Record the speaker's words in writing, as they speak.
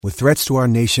With threats to our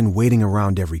nation waiting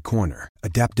around every corner,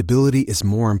 adaptability is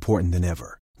more important than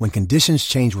ever. When conditions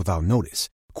change without notice,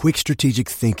 quick strategic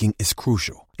thinking is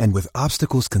crucial. And with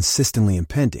obstacles consistently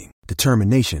impending,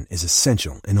 determination is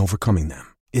essential in overcoming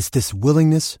them. It's this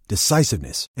willingness,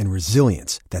 decisiveness, and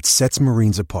resilience that sets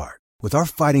Marines apart. With our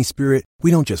fighting spirit, we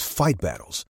don't just fight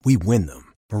battles, we win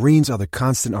them. Marines are the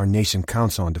constant our nation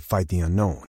counts on to fight the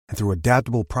unknown. And through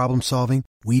adaptable problem solving,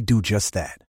 we do just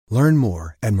that. Learn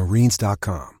more at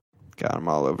marines.com. Got him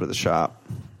all over the shop.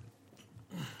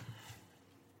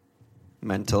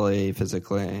 Mentally,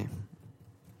 physically.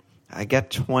 I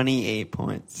get 28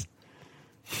 points.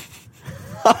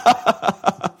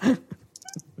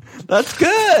 That's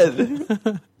good.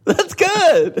 That's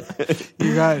good.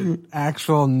 You got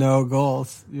actual no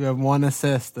goals. You have 1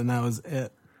 assist, and that was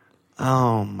it.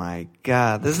 Oh, my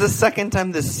God. This is the second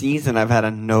time this season I've had a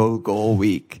no-goal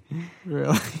week.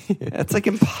 Really? It's like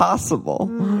impossible.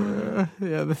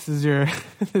 Yeah, this is your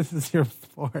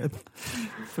 4th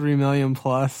 3 million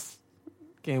plus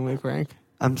game week rank.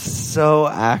 I'm so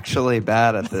actually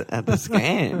bad at this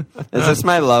game. Is this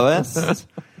my lowest?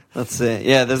 Let's see.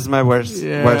 Yeah, this is my worst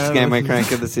game week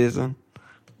rank of the season.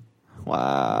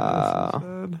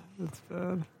 Wow. That's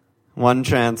bad. 1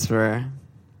 transfer.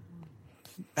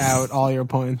 Out all your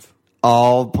points.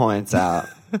 All points out.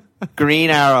 Green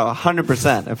arrow,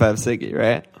 100% if I have Siggy,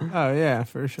 right? Oh, yeah,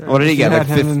 for sure. What did he get, like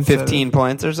 15 15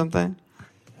 points or something?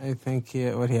 I think he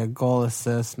had goal,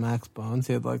 assist, max bones.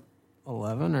 He had like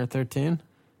 11 or 13.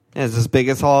 Yeah, it's his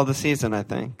biggest haul of the season, I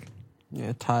think.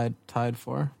 Yeah, tied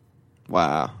for.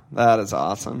 Wow, that is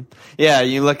awesome. Yeah,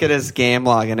 you look at his game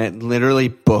log, and it literally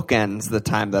bookends the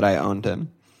time that I owned him.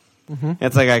 Mm-hmm.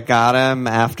 It's like I got him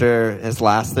after his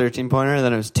last 13-pointer,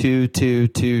 then it was 2, 2,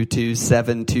 2, 2,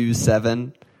 7, 2,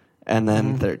 7, and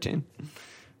then 13.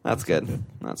 That's good.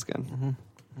 That's good. Mm-hmm.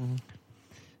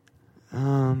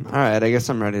 Mm-hmm. All right, I guess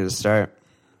I'm ready to start.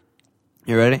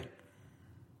 You ready?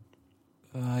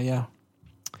 Yeah.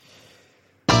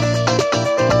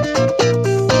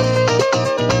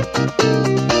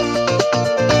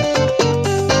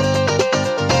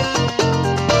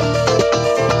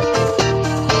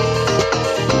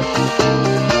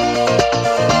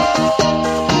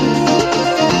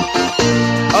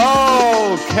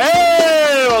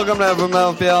 Welcome to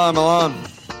FMLPL. I'm Alon.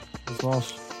 It's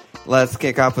Walsh. Let's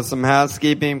kick off with some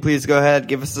housekeeping. Please go ahead,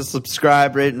 give us a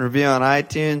subscribe, rate, and review on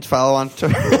iTunes. Follow on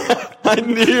Twitter. I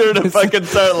knew you were to fucking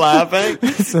start laughing.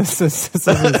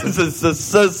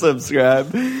 Subscribe.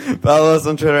 Follow us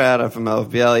on Twitter at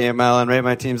FMLPL. Email and rate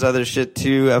my team's other shit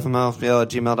to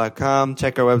FMLPL@gmail.com.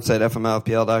 Check our website,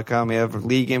 FMLPL.com. We have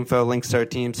league info, links to our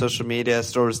team, social media,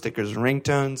 store stickers, and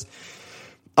ringtones.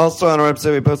 Also on our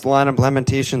website, we post line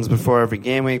implementations before every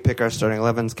game week, pick our starting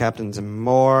 11s, captains, and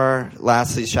more.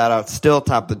 Lastly, shout out, still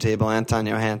top of the table, Anton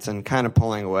Johansson, kind of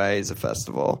pulling away. He's a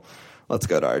festival. Let's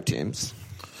go to our teams.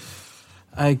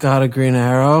 I got a green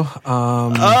arrow.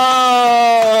 Okay!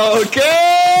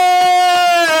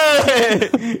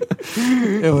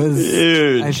 It was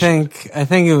huge. I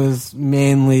think it was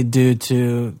mainly due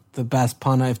to the best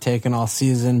punt I've taken all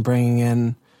season, bringing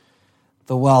in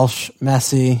the Welsh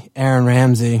Messi, Aaron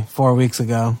Ramsey, 4 weeks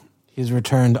ago. He's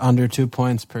returned under 2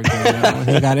 points per game. When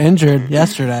he got injured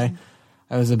yesterday,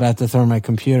 I was about to throw my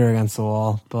computer against the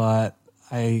wall, but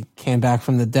I came back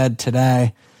from the dead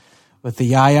today with the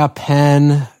Yaya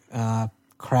Penn,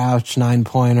 Crouch,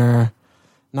 9-pointer.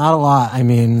 Not a lot. I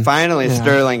mean, finally,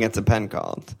 Sterling gets a pen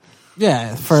called.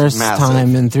 Yeah, first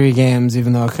time in 3 games,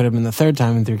 even though it could have been the third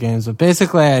time in 3 games. But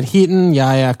basically, I had Heaton,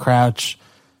 Yaya, Crouch.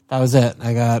 That was it.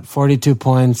 I got 42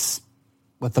 points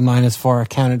with the -4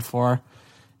 accounted for,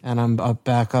 and I'm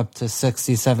back up to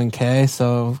 67K.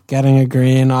 So getting a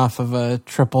green off of a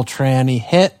triple tranny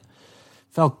hit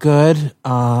felt good.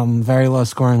 Very low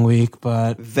scoring week,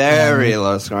 but very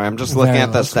low scoring. I'm just looking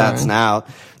at the stats now.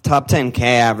 Top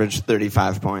 10K average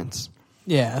 35 points.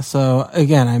 Yeah. So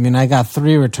again, I mean, I got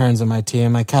 3 returns on my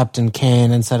team. I captained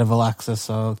Kane instead of Alexis,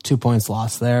 so 2 points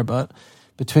lost there, but.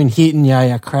 Between Heaton,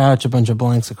 Yaya, Crouch, a bunch of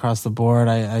blanks across the board,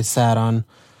 I sat on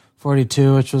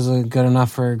 42, which was good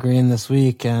enough for a green this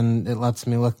week, and it lets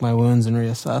me lick my wounds and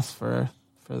reassess for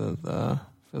the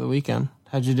weekend.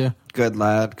 How'd you do? Good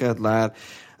lad.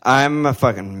 I'm a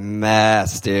fucking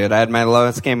mess, dude. I had my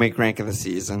lowest game week rank of the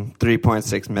season,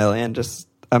 3.6 million.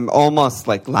 I'm almost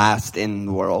like last in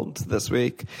the world this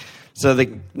week. So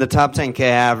the top 10K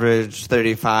average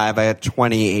 35. I had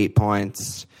 28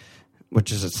 points,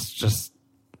 which is just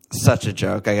such a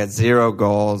joke. I got 0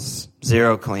 goals,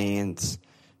 0 cleans.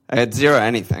 I had 0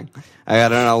 anything. I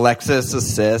got an Alexis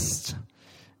assist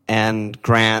and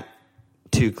Grant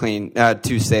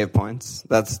 2 save points.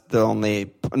 That's the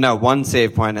only, no, 1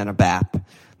 save point and a BAP.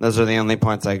 Those are the only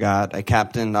points I got. I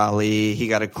captained Ali. He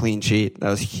got a clean sheet. That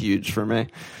was huge for me.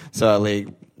 So Ali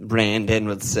reined in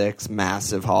with 6,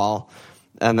 massive haul.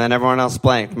 And then everyone else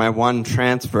blanked. My one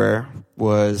transfer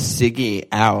was Siggy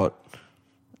out.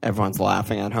 Everyone's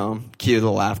laughing at home. Cue the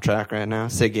laugh track right now.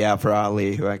 Siggy out for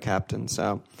Ali, who I captained.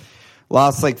 So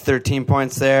lost like 13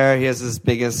 points there. He has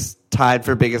his tied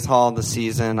for biggest haul of the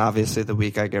season. Obviously, the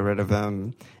week I get rid of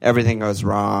him, everything goes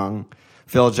wrong.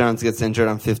 Phil Jones gets injured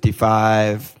on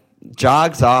 55.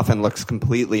 Jogs off and looks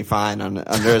completely fine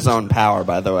under his own power,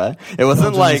 by the way. It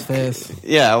wasn't like,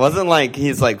 it wasn't like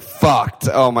he's like, fucked.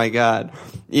 Oh my God.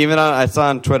 Even I saw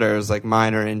on Twitter, it was like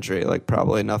minor injury, like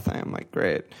probably nothing. I'm like,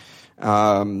 great.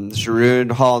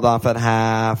 Giroud hauled off at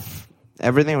half.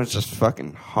 Everything was just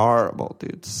fucking horrible,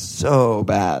 dude. So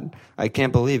bad. I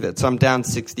can't believe it. So I'm down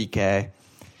 60K.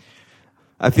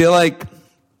 I feel like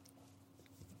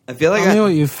Tell me what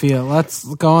you feel. Let's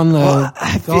go on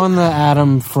the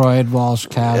Adam Freud Walsh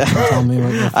couch and tell me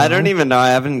what you feel. I don't even know.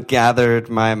 I haven't gathered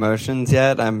my emotions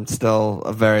yet. I'm still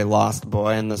a very lost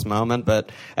boy in this moment,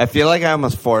 but I feel like I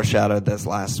almost foreshadowed this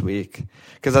last week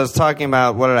because I was talking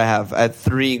about, what did I have? I had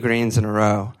 3 greens in a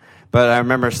row, but I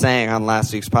remember saying on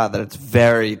last week's pod that it's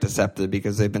very deceptive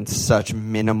because they've been such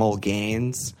minimal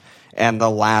gains, and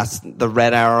the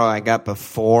red arrow I got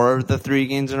before the 3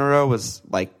 gains in a row was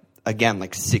like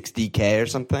 60K or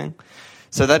something.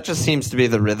 So that just seems to be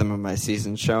the rhythm of my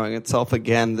season showing itself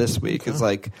again this week. It's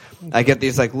like I get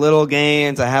these like little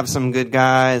gains, I have some good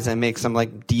guys, I make some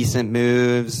like decent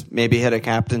moves, maybe hit a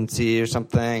captaincy or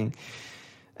something,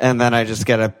 and then I just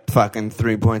get a fucking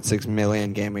 3.6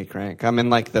 million game week rank. I'm in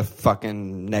like the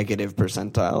fucking negative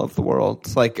percentile of the world.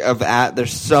 It's like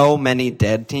there's so many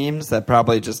dead teams that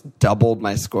probably just doubled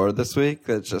my score this week.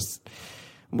 It's just,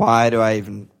 why do I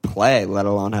even play, let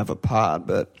alone have a pod?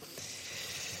 But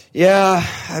yeah,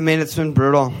 I mean, it's been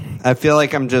brutal. I feel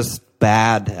like I'm just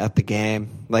bad at the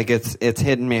game. Like it's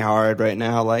hitting me hard right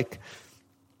now. Like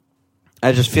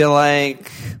I just feel like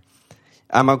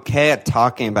I'm okay at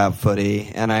talking about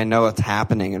footy, and I know what's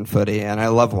happening in footy, and I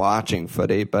love watching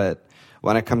footy, but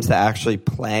when it comes to actually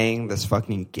playing this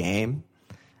fucking game,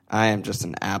 I am just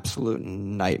an absolute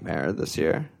nightmare this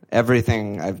year.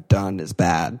 Everything I've done is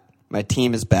bad. My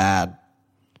team is bad.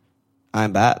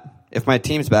 I'm bad. If my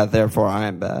team's bad, therefore I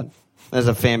am bad. There's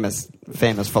a famous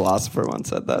philosopher once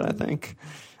said that, I think.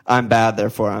 I'm bad,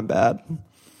 therefore I'm bad.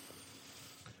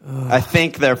 I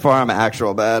think, therefore I'm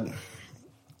actual bad.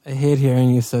 I hate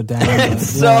hearing you so down. It's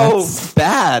so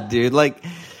bad, dude. Like,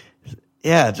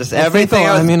 yeah, just everything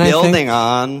I was building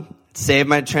on. Save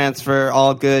my transfer,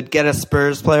 all good. Get a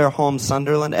Spurs player home,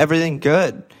 Sunderland, everything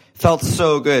good. Felt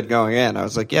so good going in. I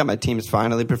was like, yeah, my team's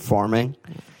finally performing.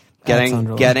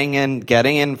 Getting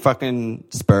in fucking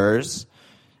Spurs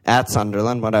at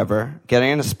Sunderland, whatever.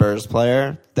 Getting in a Spurs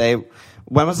player.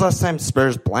 When was the last time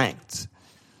Spurs blanked?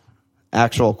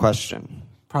 Actual question.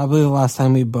 Probably the last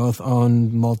time we both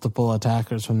owned multiple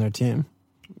attackers from their team.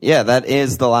 Yeah, that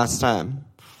is the last time.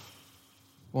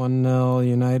 1-0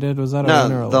 United, was that a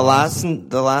win or a loss?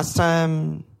 The last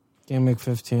time. Game week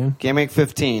 15. Game week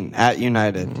 15 at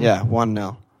United. Mm-hmm. Yeah,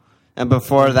 1-0. And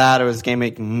before that, it was game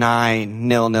week 9,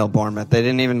 0-0 Bournemouth. They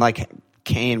didn't even,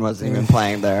 Kane wasn't even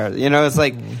playing there. You know, it's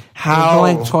like, how...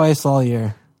 They blanked twice all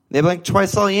year. They blanked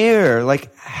twice all year.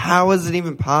 Like, how is it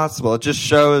even possible? It just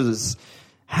shows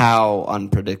how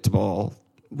unpredictable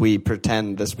we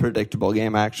pretend this predictable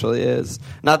game actually is.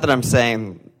 Not that I'm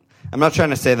not trying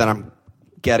to say that I'm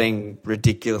getting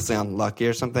ridiculously unlucky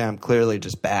or something. I'm clearly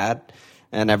just bad,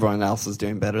 and everyone else is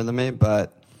doing better than me,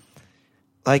 but...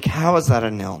 how is that a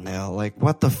 0-0? Like,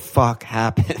 what the fuck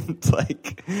happened?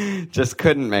 Just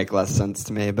couldn't make less sense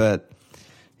to me. But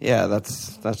yeah,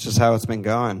 that's just how it's been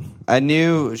going. I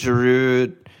knew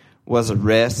Giroud was a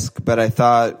risk, but I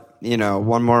thought,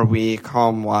 one more week,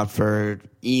 home Watford,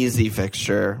 easy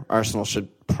fixture. Arsenal should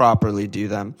properly do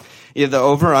them. Yeah, the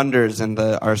over-unders in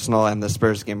the Arsenal and the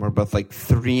Spurs game were both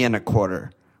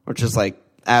 3.25, which is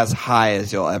as high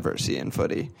as you'll ever see in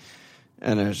footy.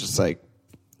 And it was just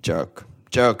joke.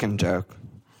 Joke and joke.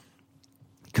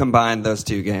 Combine those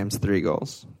 2 games, 3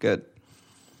 goals. Good.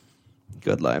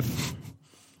 Good life.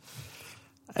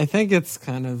 I think it's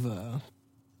kind of a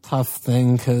tough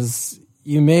thing because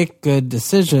you make good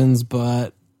decisions,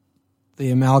 but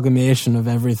the amalgamation of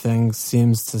everything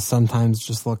seems to sometimes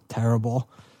just look terrible.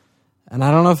 And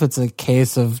I don't know if it's a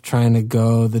case of trying to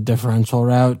go the differential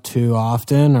route too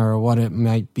often or what it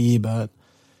might be, but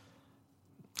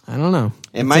I don't know.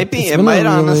 It might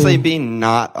honestly be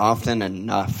not often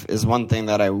enough is one thing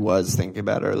that I was thinking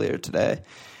about earlier today.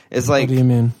 It's what do you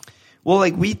mean? Well,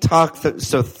 like, we talk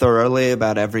so thoroughly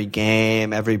about every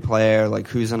game, every player, like,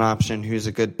 who's an option, who's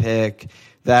a good pick,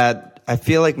 that I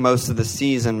feel like most of the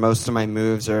season, most of my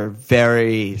moves are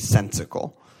very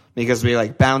sensical. Because we,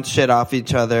 like, bounce shit off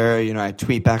each other. You know, I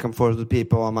tweet back and forth with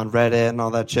people. I'm on Reddit and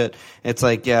all that shit. It's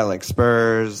like, yeah, like,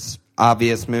 Spurs,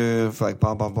 obvious move, like,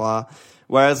 blah, blah, blah.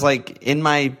 Whereas, like, in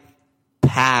my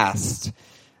past,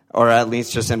 or at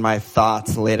least just in my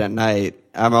thoughts late at night,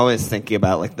 I'm always thinking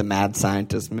about, like, the mad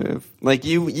scientist move. Like,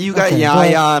 you got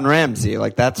Yaya and Ramsey.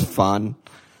 Like, that's fun.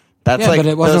 That's like,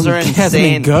 those are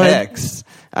insane picks.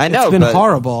 I know, it's been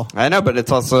horrible. I know, but it's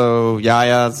also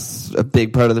Yaya's a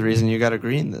big part of the reason you got a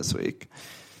green this week.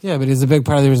 Yeah, but he's a big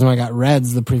part of the reason why I got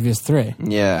reds the previous 3.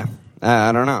 Yeah.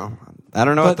 I don't know. I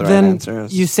don't know what the right answer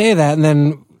is. You say that, and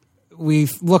then we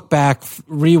look back,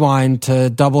 rewind to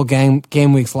double game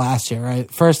weeks last year, right?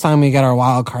 First time we got our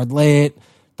wild card late,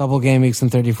 double game weeks in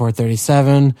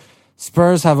 34-37.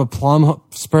 Spurs have a plum.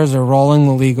 Spurs are rolling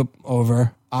the league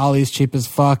over. Ollie's cheap as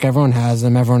fuck. Everyone has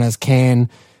them. Everyone has Kane.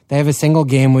 They have a single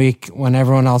game week when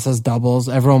everyone else has doubles.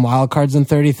 Everyone wild cards in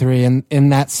 33. And in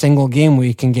that single game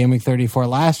week, in game week 34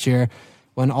 last year,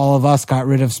 when all of us got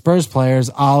rid of Spurs players,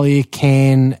 Ollie,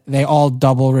 Kane, they all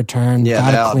double returned,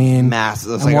 got it clean,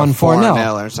 massive, and like won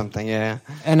 4-0 or something. Yeah.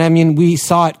 And I mean, we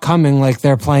saw it coming. Like,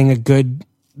 they're playing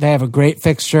they have a great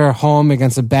fixture home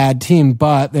against a bad team,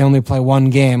 but they only play one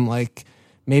game. Like,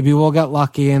 maybe we'll get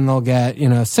lucky and they'll get,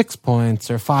 6 points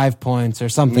or 5 points or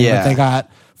something. Yeah. But they got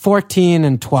 14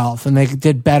 and 12, and they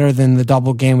did better than the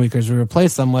double game weekers we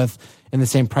replaced them with in the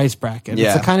same price bracket. Yeah.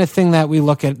 It's the kind of thing that we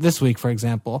look at this week, for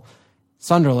example.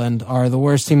 Sunderland are the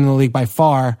worst team in the league by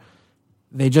far.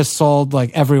 They just sold,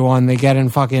 like, everyone. They get in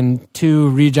fucking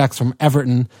 2 rejects from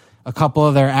Everton, a couple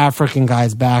of their African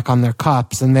guys back on their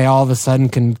cups, and they all of a sudden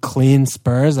can clean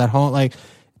Spurs at home. Like,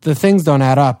 the things don't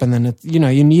add up, and then it's,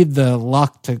 you need the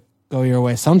luck to go your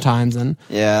way sometimes, and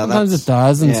sometimes it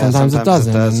does, and sometimes it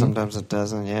doesn't. Sometimes it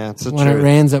doesn't. Yeah, it's when it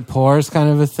rains, it pours, kind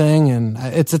of a thing, and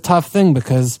it's a tough thing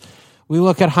because we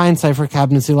look at hindsight for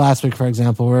captaincy last week, for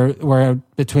example. We're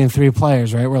between 3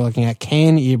 players, right? We're looking at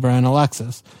Kane, Ibra, and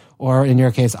Alexis, or in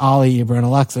your case, Ollie, Ibra, and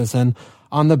Alexis, and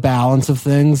on the balance of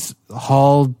things,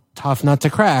 Hull, tough nut to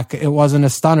crack. It wasn't a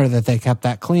stunner that they kept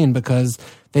that clean because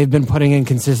they've been putting in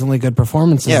consistently good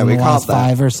performances in the last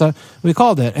 5 or so. We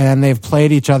called it. And they've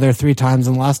played each other 3 times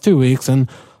in the last 2 weeks, and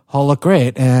Hull looked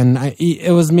great. And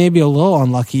it was maybe a little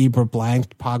unlucky. Ibra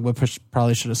blanked. Pogba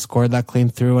probably should have scored that clean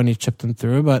through when he chipped him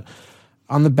through. But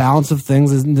on the balance of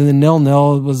things, the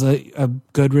 0-0 was a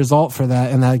good result for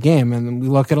that in that game. And we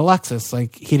look at Alexis.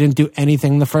 Like, he didn't do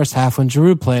anything in the first half when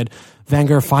Giroud played.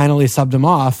 Wenger finally subbed him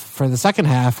off for the second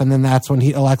half, and then that's when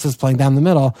Alexis playing down the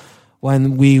middle.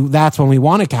 That's when we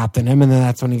want to captain him, and then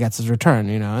that's when he gets his return,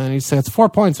 And he said it's 4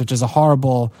 points, which is a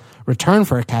horrible return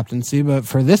for a captaincy, but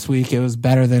for this week, it was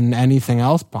better than anything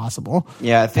else possible.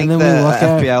 Yeah, I think the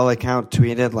FPL account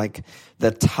tweeted, like,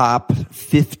 the top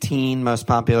 15 most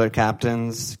popular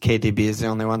captains, KDB is the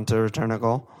only one to return a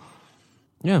goal.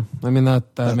 Yeah, I mean,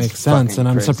 that makes sense, and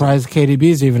I'm crazy. Surprised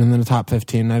KDB's even in the top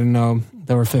 15. I didn't know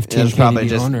there were 15 KDB probably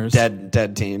just owners.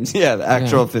 Dead teams. Yeah, the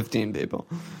actual 15 people.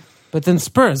 But then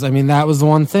Spurs, I mean, that was the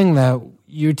one thing that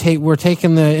we're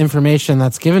taking the information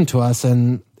that's given to us,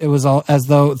 and it was all as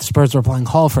though the Spurs were playing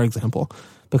Hull, for example,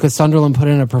 because Sunderland put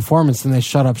in a performance and they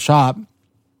shut up shop,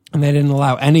 and they didn't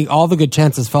allow all the good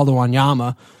chances fell to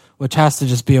Wanyama, which has to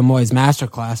just be a Moyes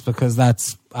masterclass because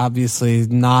that's obviously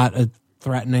not a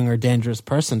threatening or dangerous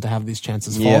person to have these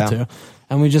chances fall to.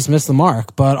 And we just missed the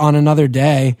mark. But on another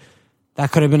day,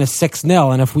 that could have been a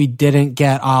 6-0. And if we didn't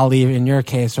get Ollie in your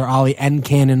case, or Ollie and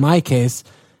Kane in my case,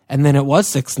 and then it was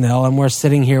 6-0, and we're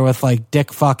sitting here with, like,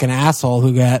 Dick fucking asshole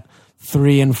who got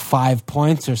 3 and 5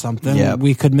 points or something,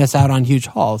 we could miss out on huge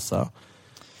hauls. So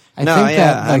I think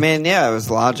that, like, I mean, it was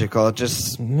logical. It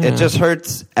just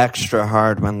hurts extra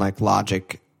hard when, like,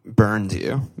 logic burns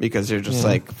you because you're just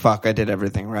like, fuck, I did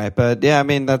everything right. But I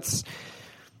mean, that's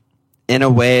in a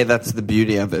way that's the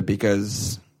beauty of it,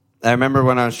 because I remember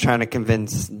when I was trying to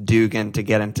convince Dugan to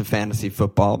get into fantasy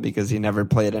football because he never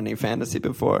played any fantasy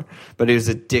before, but he was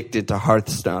addicted to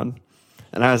Hearthstone.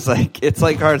 And I was like, it's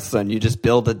like Hearthstone. You just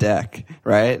build a deck,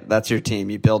 right? That's your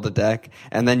team. You build a deck,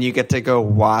 and then you get to go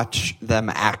watch them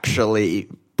actually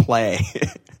play.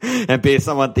 And based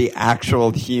on what the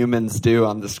actual humans do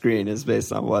on the screen is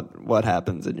based on what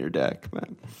happens in your deck,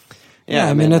 man.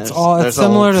 I mean, it's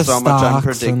similar to so stocks. Much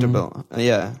unpredictable.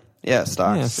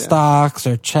 Stocks. Stocks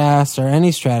or chess or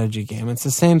any strategy game. It's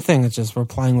the same thing. It's just we're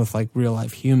playing with, like, real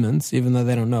life humans, even though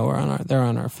they don't know they're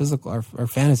on our physical our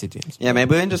fantasy teams. Yeah,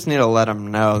 maybe we just need to let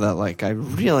them know that, like, I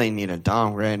really need a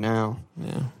dong right now.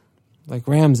 Yeah, like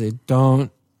Ramsey,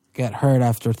 don't get hurt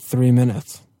after 3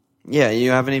 minutes. Yeah,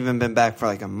 you haven't even been back for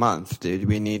like a month, dude.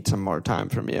 We need some more time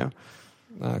from you.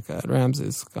 Oh, God.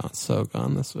 Ramsey's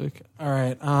gone this week. All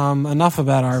right. Enough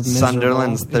about our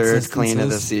Sunderland's third existences. clean of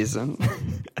the season.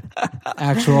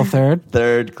 Actual third?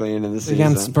 Third clean of the season.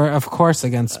 Against Spurs. Of course,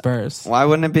 against Spurs. Why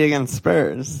wouldn't it be against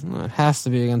Spurs? Well, it has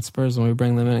to be against Spurs when we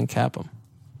bring them in and cap them.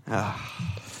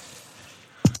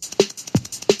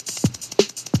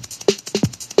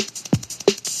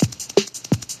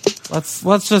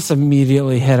 Let's just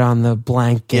immediately hit on the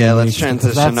blank game. Yeah, let's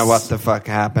transition to what the fuck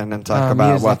happened and talk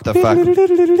about what the fuck.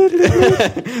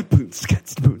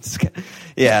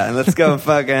 Yeah, and let's go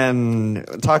fucking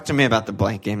talk to me about the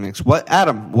blank game weeks. What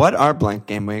are blank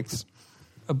game weeks?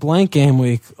 A blank game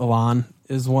week, Alon,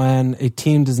 is when a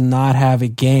team does not have a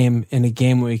game in a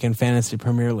game week in Fantasy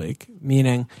Premier League,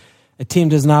 meaning a team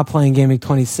does not play in Game Week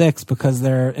 26 because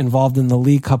they're involved in the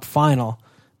League Cup final.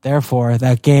 Therefore,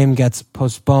 that game gets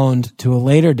postponed to a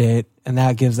later date, and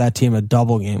that gives that team a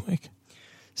double game week.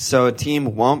 So a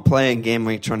team won't play in Game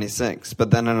Week 26,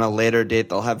 but then on a later date,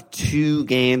 they'll have 2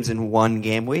 games in one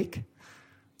game week?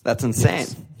 That's insane.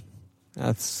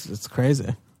 Yes. It's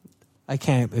crazy. We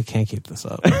can't keep this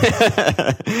up.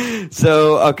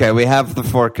 So, okay, we have the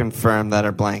 4 confirmed that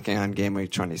are blanking on Game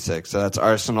Week 26. So that's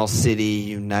Arsenal,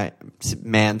 City,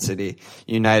 Man City,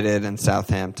 United, and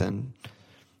Southampton.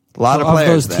 A lot of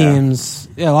players those there. Teams.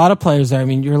 Yeah, a lot of players there. I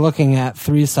mean, you're looking at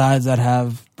 3 sides that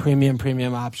have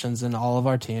premium options in all of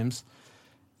our teams.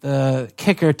 The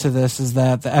kicker to this is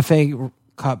that the FA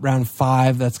Cup round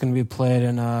 5 that's going to be played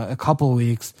in a couple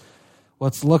weeks,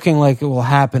 what's looking like it will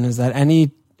happen is that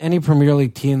any Premier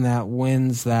League team that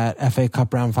wins that FA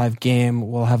Cup round 5 game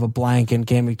will have a blank in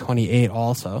Game Week 28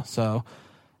 also. So,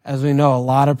 as we know, a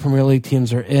lot of Premier League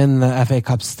teams are in the FA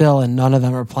Cup still, and none of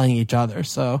them are playing each other.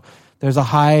 So there's a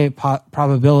high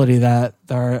probability that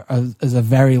there is a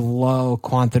very low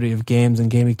quantity of games in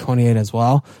Game Week 28 as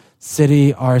well.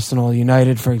 City, Arsenal,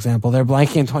 United, for example, they're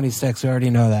blanking in 26. We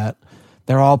already know that.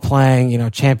 They're all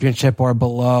playing, championship or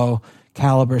below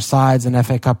caliber sides in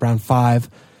FA Cup round 5.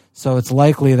 So it's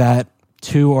likely that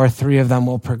 2 or 3 of them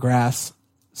will progress.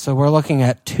 So we're looking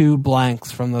at 2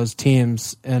 blanks from those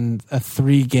teams in a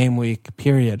 3-game week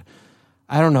period.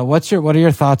 I don't know. What are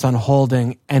your thoughts on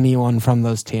holding anyone from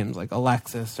those teams, like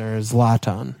Alexis or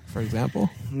Zlatan, for example?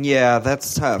 Yeah,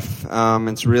 that's tough.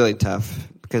 It's really tough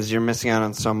because you're missing out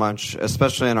on so much,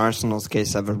 especially in Arsenal's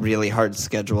case, have a really hard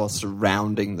schedule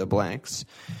surrounding the blanks.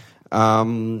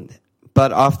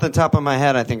 But off the top of my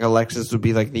head, I think Alexis would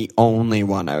be like the only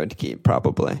one I would keep,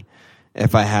 probably,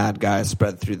 if I had guys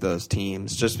spread through those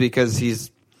teams, just because he's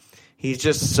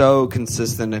just so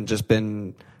consistent and just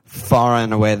been far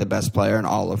and away the best player in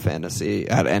all of fantasy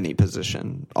at any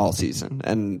position all season.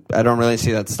 And I don't really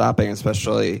see that stopping,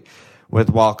 especially with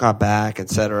Walcott back,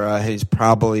 etc. He's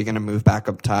probably going to move back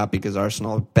up top because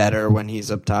Arsenal is better when he's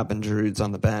up top and Giroud's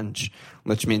on the bench,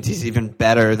 which means he's even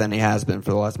better than he has been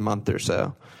for the last month or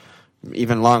so.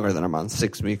 Even longer than a month,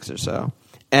 6 weeks or so.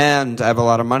 And I have a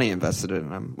lot of money invested in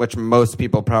him, which most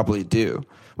people probably do.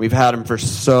 We've had him for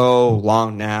so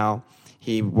long now.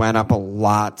 He went up a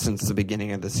lot since the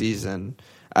beginning of the season.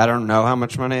 I don't know how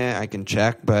much money I can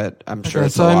check, but I'm sure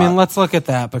it's a lot. So, I mean, let's look at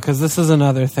that, because this is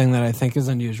another thing that I think is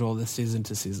unusual this season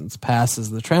to seasons past,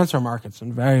 is the transfer market's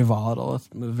been very volatile.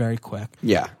 It's moved very quick.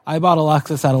 Yeah. I bought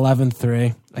Alexis at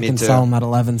 11.3. I can too. sell him at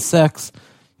 11.6.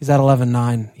 He's at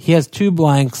 11.9. He has 2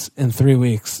 blanks in 3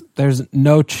 weeks. There's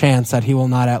no chance that he will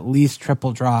not at least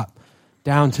triple drop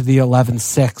down to the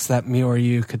 11.6 that me or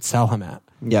you could sell him at.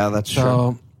 Yeah, that's true.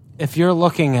 So if you're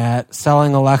looking at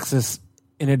selling Alexis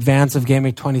in advance of Game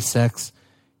Week 26,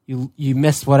 you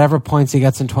missed whatever points he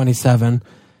gets in 27,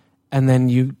 and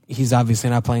then he's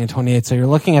obviously not playing in 28. So you're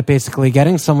looking at basically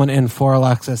getting someone in for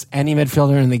Alexis, any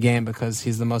midfielder in the game, because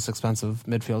he's the most expensive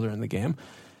midfielder in the game.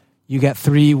 You get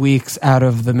 3 weeks out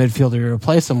of the midfielder you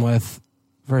replace him with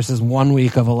versus 1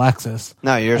 week of Alexis.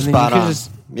 No, you're spot on.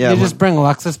 You just bring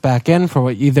Alexis back in for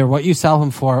what you sell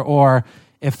him for, or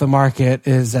if the market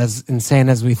is as insane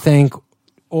as we think,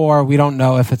 or we don't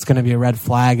know if it's going to be a red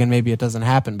flag and maybe it doesn't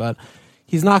happen. But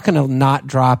he's not going to not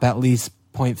drop at least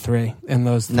 0.3 in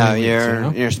those 3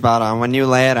 weeks. You're spot on. When you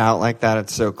lay it out like that,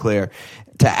 it's so clear.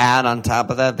 To add on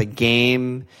top of that, the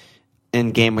game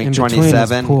in Game Week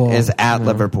 27 is at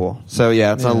Liverpool. So,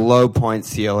 it's a low point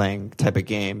ceiling type of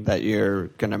game that you're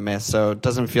going to miss. So it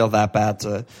doesn't feel that bad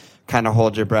to kind of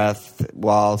hold your breath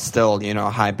while still, a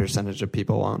high percentage of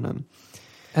people own him.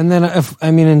 And then,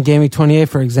 in Game Week 28,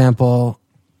 for example,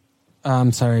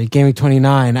 Game Week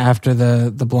 29, after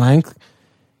the blank,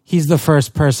 he's the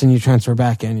first person you transfer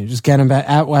back in. You just get him back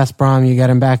at West Brom, you get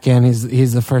him back in.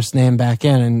 He's the first name back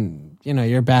in, and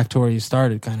you're back to where you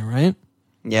started, kind of, right?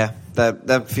 Yeah,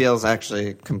 that feels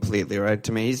actually completely right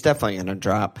to me. He's definitely going to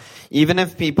drop. Even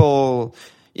if people,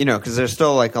 because there's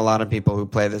still like a lot of people who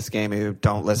play this game who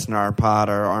don't listen to our pod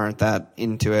or aren't that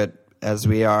into it as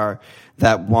we are,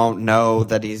 that won't know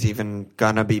that he's even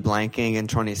going to be blanking in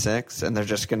 26, and they're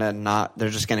just going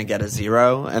to get a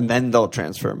 0, and then they'll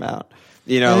transfer him out.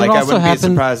 I wouldn't be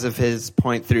surprised if his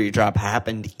 0.3 drop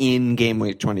happened in game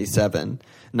week 27,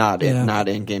 not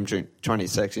in game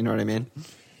 26. You know what I mean?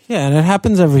 Yeah, and it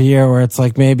happens every year where it's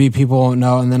like maybe people won't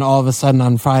know, and then all of a sudden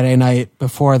on Friday night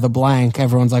before the blank,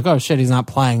 everyone's like, oh shit, he's not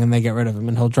playing, and they get rid of him,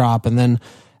 and he'll drop. And then,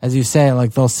 as you say,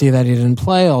 like they'll see that he didn't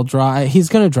play, he'll drop. He's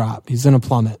going to drop. He's going to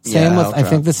plummet. It's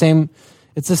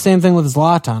the same thing with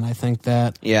Zlatan. I think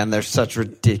that... Yeah, and there's such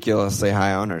ridiculously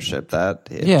high ownership that...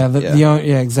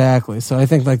 exactly. So I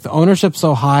think like the ownership's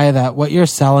so high that what you're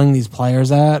selling these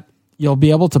players at, you'll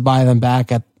be able to buy them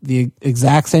back at the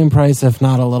exact same price, if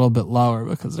not a little bit lower,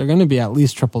 because they're going to be at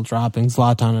least triple dropping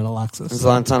Zlatan and Alexis.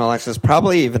 Alexis,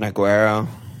 probably even Aguero.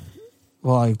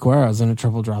 Well, Aguero's in a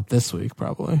triple drop this week,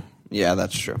 probably. Yeah,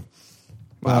 that's true.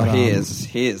 Wow, but, he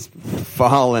is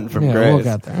fallen from grace. We'll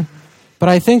get there. But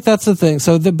I think that's the thing.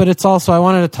 But it's also, I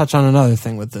wanted to touch on another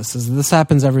thing with this, is this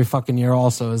happens every fucking year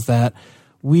also, is that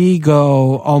we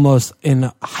go almost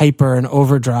in hyper and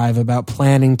overdrive about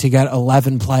planning to get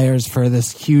 11 players for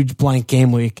this huge blank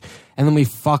game week, and then we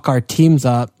fuck our teams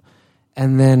up,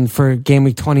 and then for game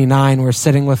week 29, we're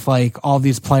sitting with like all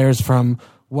these players from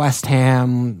West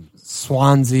Ham,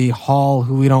 Swansea, Hull,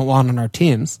 who we don't want on our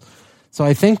teams. So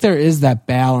I think there is that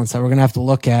balance that we're going to have to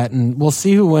look at, and we'll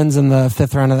see who wins in the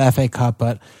 5th round of the FA Cup,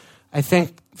 but I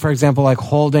think, for example, like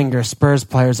holding your Spurs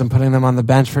players and putting them on the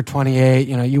bench for 28,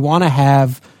 you want to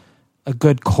have a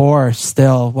good core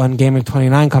still when game week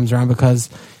 29 comes around, because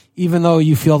even though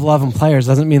you field 11 players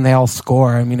doesn't mean they all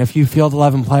score. I mean, if you field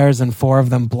 11 players and 4 of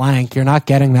them blank, you're not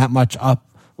getting that much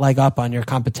leg up on your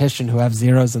competition who have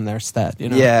zeros in their stat.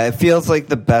 Yeah, it feels like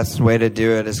the best way to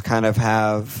do it is kind of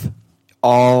have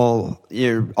all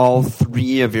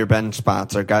 3 of your bench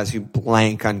spots are guys who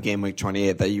blank on game week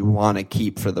 28 that you want to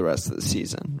keep for the rest of the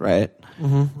season, right?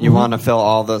 You want to fill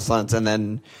all those slots, and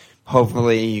then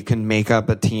hopefully you can make up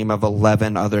a team of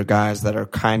 11 other guys that are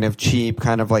kind of cheap,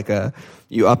 kind of like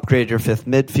you upgrade your 5th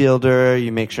midfielder,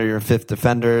 you make sure your 5th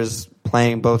defender's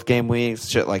playing both game weeks,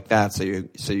 shit like that, so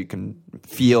you can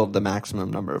field the maximum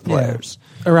number of players.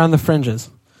 Yeah, around the fringes.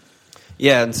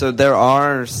 Yeah, and so there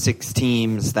are 6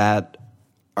 teams that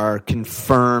are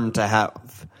confirmed to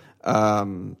have a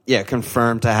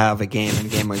game in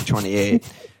game week 28.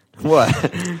 What?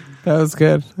 That was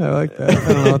good. I like that.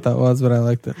 I don't know what that was, but I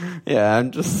liked it. Yeah,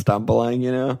 I'm just stumbling,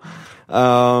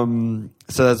 So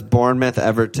that's Bournemouth,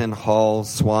 Everton, Hull,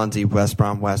 Swansea, West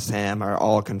Brom, West Ham are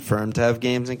all confirmed to have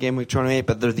games in game week 28,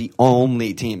 but they're the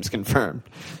only teams confirmed.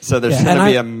 So there's going to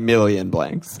be a million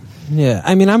blanks. Yeah,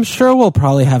 I mean, I'm sure we'll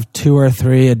probably have 2 or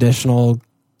 3 additional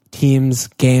games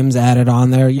added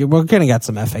on there. We're going to get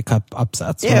some FA Cup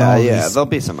upsets. Yeah, there'll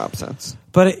be some upsets.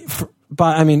 But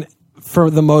I mean, for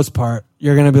the most part,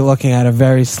 you're going to be looking at a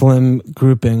very slim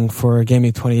grouping for game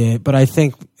week 28. But I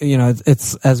think,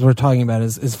 it's as we're talking about,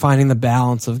 is finding the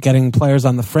balance of getting players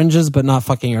on the fringes but not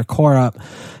fucking your core up.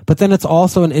 But then it's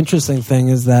also an interesting thing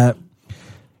is that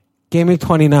game week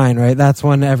 29, right? That's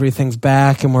when everything's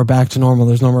back and we're back to normal.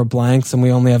 There's no more blanks and we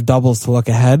only have doubles to look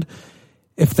ahead.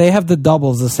 If they have the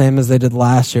doubles the same as they did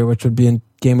last year, which would be in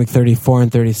game week 34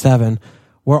 and 37,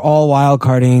 we're all wild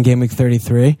carding in game week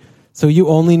 33. So you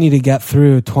only need to get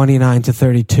through 29 to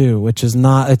 32, which is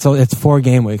not, it's 4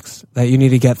 game weeks that you need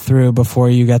to get through before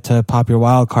you get to pop your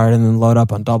wild card and then load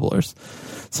up on doublers.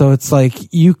 So it's like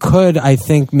you could, I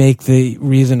think, make the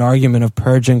reasoned argument of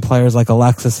purging players like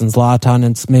Alexis and Zlatan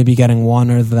and maybe getting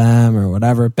one of them or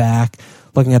whatever back,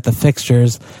 looking at the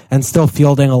fixtures and still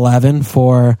fielding 11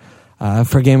 for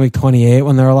game week 28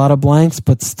 when there are a lot of blanks,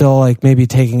 but still like maybe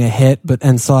taking a hit,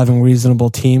 and still having a reasonable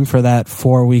team for that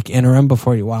 4-week interim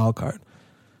before you wild card.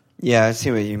 Yeah, I see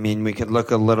what you mean. We could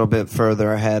look a little bit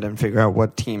further ahead and figure out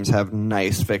what teams have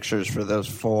nice fixtures for those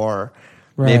 4.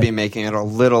 Right. Maybe making it a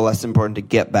little less important to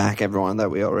get back everyone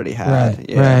that we already had. Right,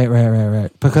 yeah.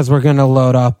 right. Because we're going to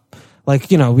load up. Like,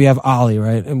 we have Ollie,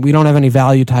 right? And we don't have any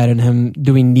value tied in him.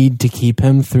 Do we need to keep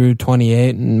him through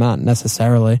 28? Not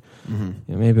necessarily.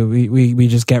 Mm-hmm. Maybe we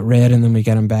just get rid and then we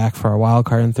get him back for our wild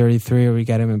card in 33, or we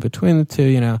get him in between the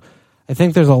two. I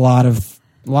think there's a lot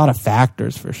of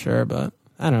factors for sure, but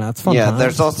I don't know. It's fun. Yeah,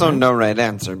 there's also no right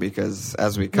answer because,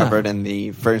 as we covered in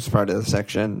the first part of the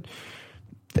section,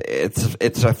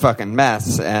 it's a fucking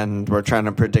mess, and we're trying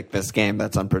to predict this game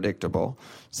that's unpredictable.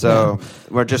 So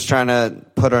we're just trying to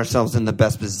put ourselves in the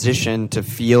best position to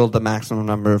field the maximum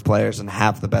number of players and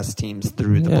have the best teams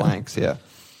through the blanks. Yeah.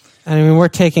 I mean, we're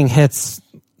taking hits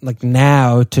like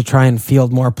now to try and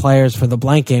field more players for the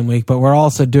blank game week, but we're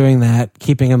also doing that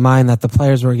keeping in mind that the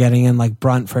players we're getting in, like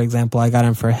Brunt, for example, I got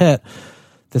him for a hit.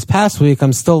 This past week,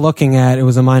 I'm still looking at it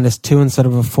was a -2 instead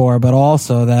of a 4, but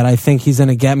also that I think he's going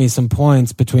to get me some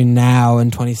points between now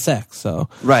and 26. So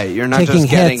right, you're not just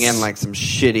getting in like some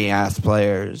shitty ass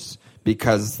players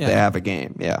because they have a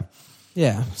game.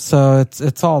 Yeah. So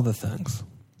it's all the things.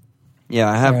 Yeah,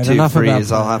 I have 2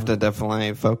 frees. I'll have to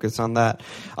definitely focus on that.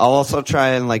 I'll also try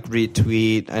and like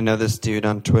retweet. I know this dude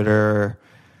on Twitter.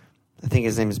 I think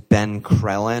his name is Ben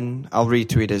Krellin. I'll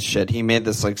retweet his shit. He made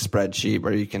this like spreadsheet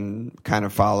where you can kind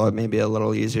of follow it maybe a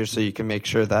little easier, so you can make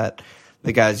sure that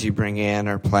the guys you bring in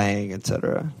are playing,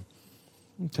 etc.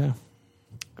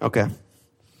 Okay.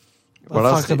 What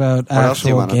else do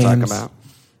you want to talk about?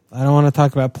 I don't want to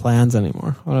talk about plans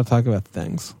anymore. I want to talk about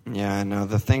things. Yeah, I know.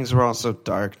 The things were all so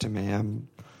dark to me.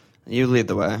 You lead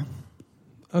the way.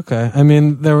 Okay. I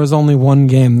mean, there was only one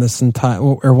game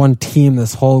one team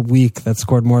this whole week that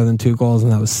scored more than 2 goals,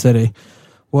 and that was City.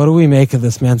 What do we make of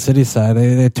this Man City side?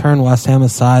 They turned West Ham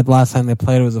aside. Last time they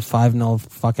played, it was a 5-0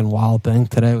 fucking walloping.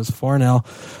 Today it was 4-0.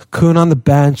 Kuhn on the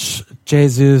bench.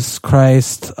 Jesus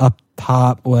Christ up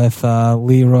top with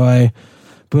Leroy,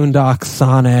 Boondock,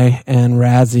 Sane, and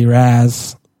Razzie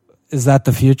Raz. Is that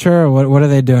the future? Or what are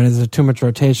they doing? Is there too much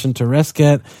rotation to risk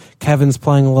it? Kevin's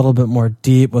playing a little bit more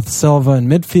deep with Silva in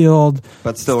midfield,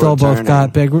 but still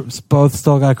both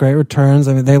still got great returns.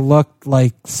 I mean, they looked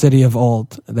like City of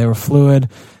old. They were fluid.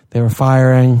 They were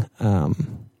firing.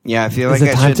 Yeah, I feel like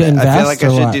I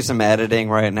should do some editing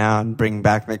right now and bring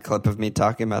back the clip of me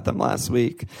talking about them last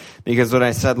week. Because what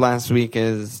I said last week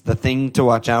is the thing to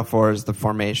watch out for is the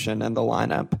formation and the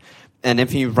lineup. And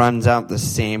if he runs out the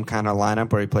same kind of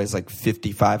lineup where he plays like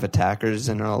 55 attackers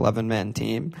in an 11-man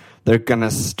team, they're going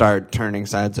to start turning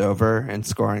sides over and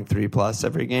scoring 3+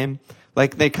 every game,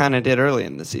 like they kind of did early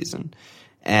in the season.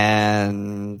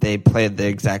 And they played the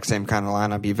exact same kind of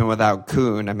lineup, even without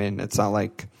Kuhn. I mean, it's not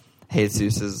like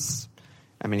Jesus is...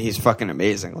 I mean, he's fucking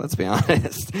amazing, let's be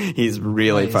honest. He's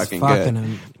really fucking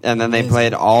good. And then they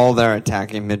played all their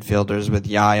attacking midfielders with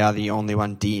Yaya, the only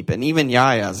one deep. And even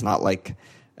Yaya is not like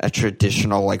a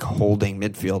traditional like holding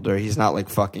midfielder. He's not like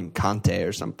fucking Conte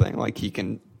or something. Like he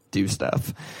can do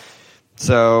stuff.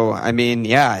 So, I mean,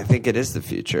 yeah, I think it is the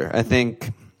future. I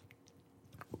think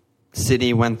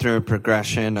City went through a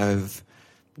progression of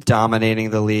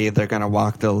dominating the league. They're going to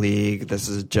walk the league. This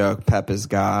is a joke. Pep is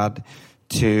God.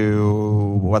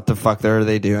 To what the fuck are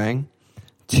they doing?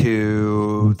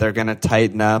 To they're going to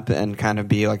tighten up and kind of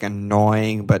be like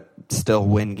annoying but still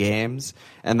win games.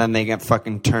 And then they get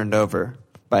fucking turned over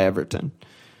by Everton.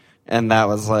 And that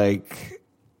was like,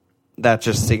 that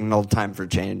just signaled time for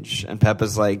change. And Pep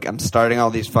is like, I'm starting all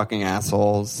these fucking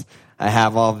assholes. I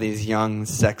have all these young,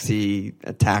 sexy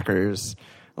attackers.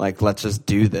 Like, let's just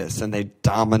do this. And they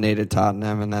dominated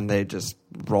Tottenham, and then they just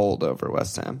rolled over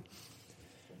West Ham.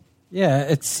 Yeah,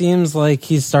 it seems like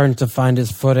he's starting to find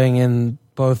his footing in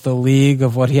both the league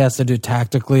of what he has to do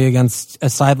tactically against a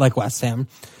side like West Ham.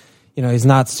 You know, he's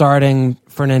not starting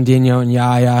Fernandinho and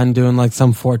Yaya and doing like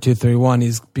some 4-2-3-1.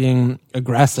 He's being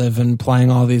aggressive and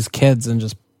playing all these kids and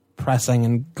just pressing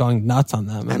and going nuts on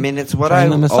them. I mean, it's what I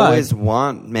always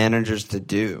want managers to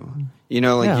do. You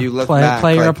know, like you look back.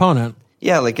 Play your opponent.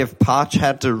 Yeah, like if Poch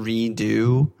had to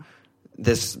redo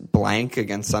this blank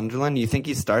against Sunderland, you think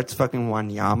he starts fucking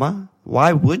Wanyama?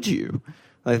 Why would you?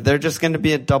 Like, they're just going to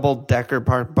be a double-decker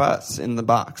park bus in the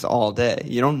box all day.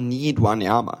 You don't need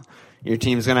Wanyama. Your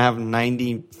team's going to have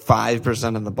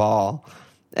 95% of the ball.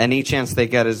 Any chance they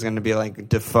get is going to be like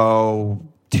Defoe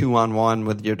 2-on-1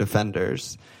 with your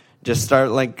defenders. Just start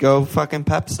like go fucking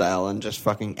Pep style and just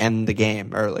fucking end the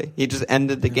game early. He just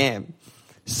ended the game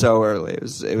so early.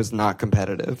 It was not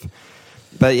competitive.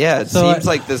 But yeah, it seems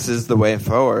like this is the way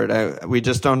forward. We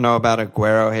just don't know about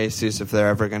Aguero, Jesus, if they're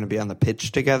ever going to be on the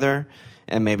pitch together.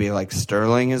 And maybe like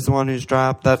Sterling is the one who's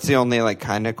dropped. That's the only like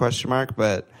kind of question mark.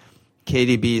 But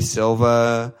KDB,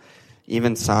 Silva,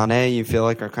 even Sane, you feel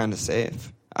like are kind of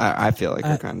safe. I feel like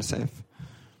they're kind of safe.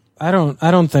 I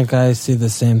don't think I see the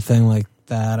same thing like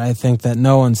that. I think that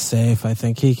no one's safe. I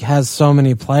think he has so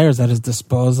many players at his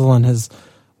disposal and his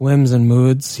whims and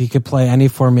moods. He could play any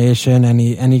formation,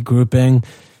 any grouping.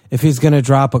 If he's going to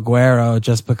drop Aguero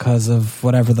just because of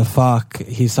whatever the fuck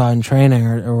he saw in training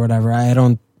or whatever,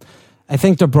 I I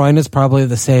think De Bruyne is probably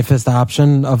the safest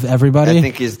option of everybody. I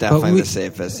think he's definitely the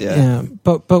safest, yeah.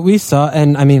 But we saw,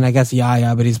 and I mean, I guess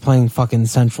Yaya, but he's playing fucking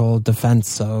central defense,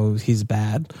 so he's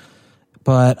bad.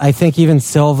 But I think even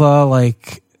Silva,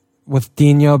 like with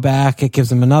Dino back, it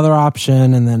gives him another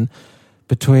option. And then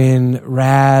between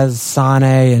Raz, Sane,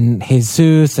 and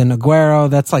Jesus and Aguero,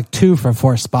 that's like 2 for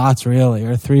 4 spots, really,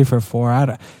 or 3 for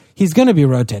 4. He's going to be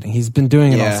rotating. He's been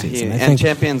doing it all season. I think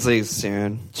Champions League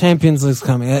soon. Champions League's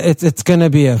coming. It's going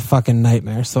to be a fucking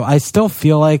nightmare. So I still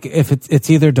feel like if it's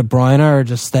either De Bruyne or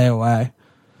just stay away.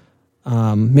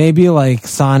 Maybe like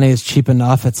Sane is cheap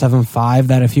enough at 7.5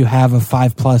 that if you have a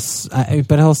 5+,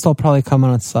 but he'll still probably come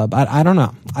on a sub. I don't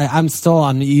know. I'm still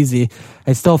uneasy.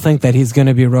 I still think that he's going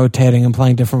to be rotating and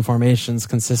playing different formations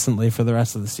consistently for the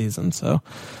rest of the season. So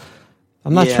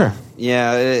I'm not sure.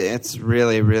 Yeah, it's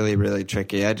really, really, really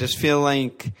tricky. I just feel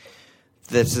like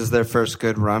this is their first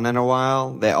good run in a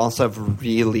while. They also have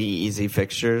really easy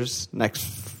fixtures next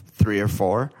 3 or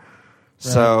 4. Right.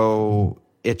 So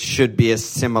it should be a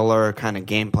similar kind of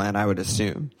game plan, I would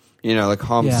assume. You know, like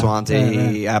home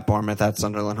Swansea, at Bournemouth, at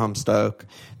Sunderland, home Stoke.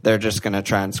 They're just going to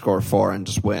try and score 4 and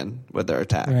just win with their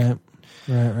attack.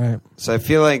 Right. So I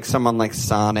feel like someone like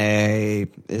Sane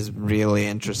is really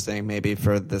interesting maybe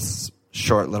for this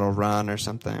short little run or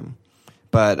something.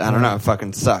 But I don't know, it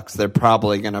fucking sucks. They're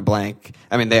probably going to blank.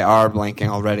 I mean, they are blanking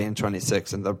already in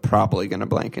 26, and they're probably going to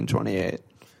blank in 28.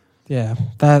 Yeah,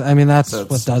 that's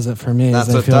what does it for me.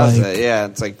 That's what does it. Yeah,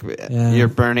 it's like you're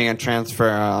burning a transfer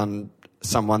on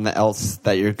someone else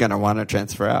that you're going to want to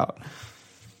transfer out.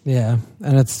 Yeah,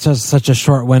 and it's just such a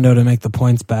short window to make the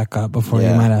points back up before you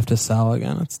might have to sell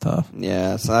again. It's tough.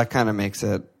 Yeah, so that kind of makes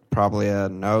it probably a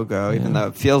no-go, even though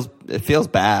it feels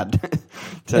bad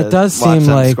to it does watch seem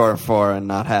them like score 4 and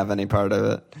not have any part of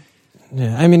it.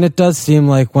 Yeah, I mean, it does seem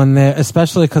like when they,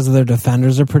 especially because their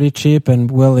defenders are pretty cheap,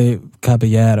 and Willy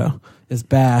Caballero is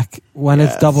back, when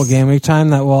it's double game week time,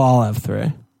 that we'll all have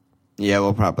 3. Yeah,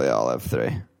 we'll probably all have 3.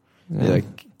 Yeah.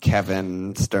 Like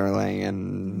Kevin, Sterling,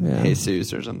 and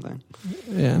Jesus or something.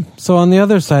 Yeah. So on the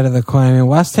other side of the coin, I mean,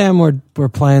 West Ham were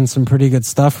playing some pretty good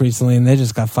stuff recently, and they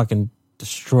just got fucking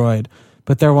destroyed.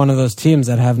 But they're one of those teams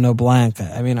that have no blank.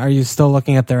 I mean, are you still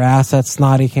looking at their assets?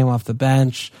 Snoddy came off the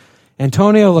bench.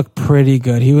 Antonio looked pretty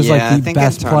good. He was like the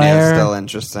best Antonio's player. Still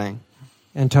interesting.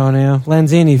 Antonio.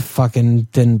 Lanzini fucking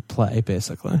didn't play,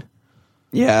 basically.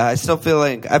 Yeah, I still feel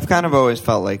like I've kind of always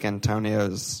felt like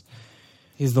Antonio's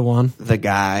he's the one. The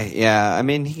guy. Yeah, I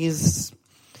mean,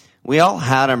 we all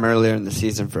had him earlier in the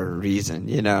season for a reason,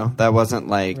 you know? That wasn't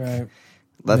like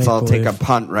let's all take a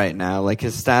punt right now. Like,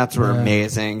 his stats were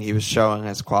amazing. He was showing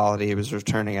his quality. He was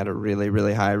returning at a really,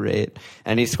 really high rate.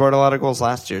 And he scored a lot of goals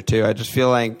last year, too. I just feel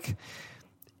like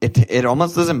it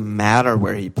almost doesn't matter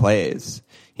where he plays.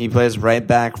 He plays right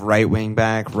back, right wing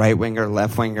back, right winger,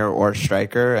 left winger, or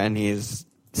striker, and he's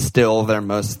still their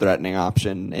most threatening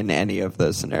option in any of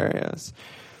those scenarios.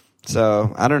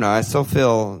 So, I don't know. I still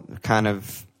feel kind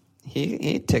of...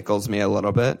 He tickles me a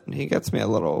little bit. He gets me a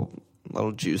little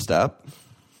juiced up.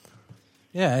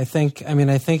 Yeah, I think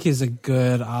he's a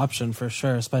good option for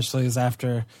sure, especially as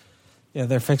after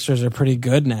their fixtures are pretty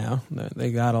good now.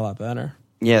 They got a lot better.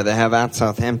 Yeah, they have at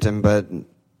Southampton, but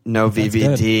no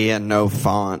VVD and no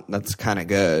Font. That's kind of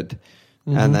good.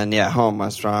 Mm-hmm. And then, home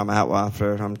West Brom, at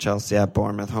Watford, home Chelsea, at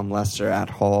Bournemouth, home Leicester, at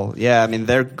Hull. Yeah, I mean,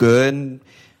 they're good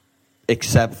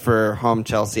except for home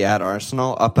Chelsea at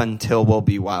Arsenal up until we'll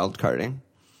be wildcarding.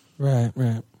 Right.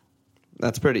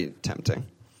 That's pretty tempting.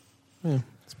 Yeah.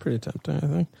 Pretty tempting, I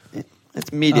think.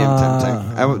 It's medium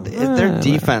tempting. Their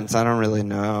defense, I don't really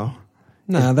know.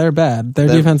 No, they're bad. Their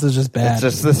defense is just bad. It's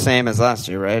just the same as last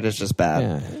year, right? It's just bad.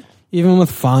 Yeah. Even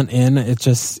with Font in, it's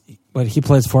just... But he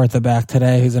plays 4 at the back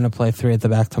today. He's going to play 3 at the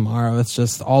back tomorrow. It's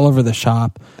just all over the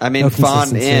shop. I mean,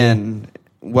 Font in...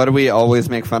 What do we always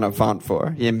make fun of Font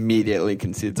for? He immediately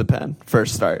concedes a pen.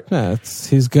 First start. Yeah,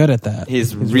 he's good at that.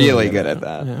 He's really good at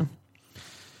that. Yeah.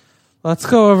 Let's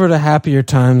go over to happier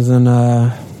times and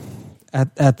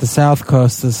at the South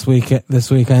Coast this week. I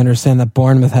understand that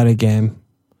Bournemouth had a game.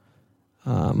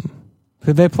 Who'd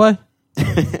they play?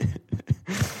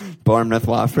 Bournemouth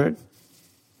Watford?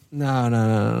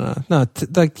 No.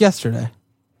 Like yesterday.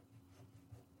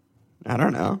 I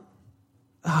don't know.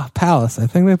 Oh, Palace. I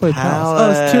think they played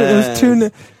Palace.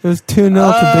 It was 2-0 to Big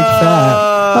Fat.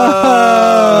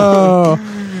 Oh.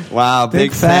 Wow,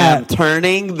 Big Sam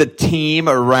turning the team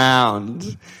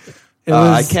around.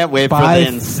 I can't wait for the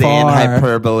insane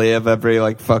hyperbole of every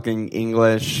fucking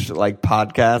English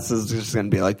podcast is just going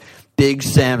to be like, Big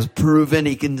Sam's proven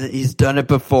he's done it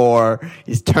before.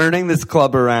 He's turning this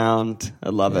club around. I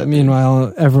love it.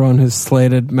 Meanwhile, everyone who's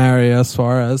slated Mario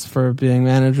Suarez for being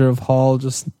manager of Hull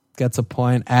just gets a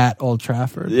point at Old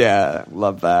Trafford. Yeah,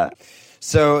 love that.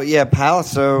 So, yeah, Palace,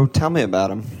 so tell me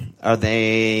about them. Do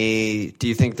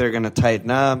you think they're going to tighten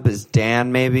up? Is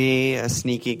Dan maybe a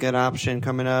sneaky good option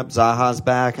coming up? Zaha's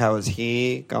back. How is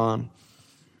he going?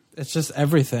 It's just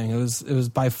everything. It was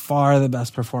by far the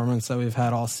best performance that we've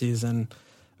had all season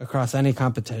across any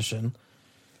competition.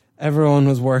 Everyone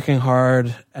was working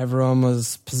hard. Everyone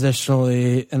was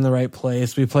positionally in the right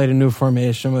place. We played a new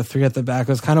formation with 3 at the back.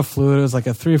 It was kind of fluid. It was like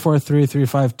a 3-4-3,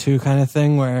 3-5-2 kind of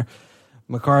thing where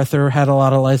MacArthur had a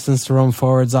lot of license to roam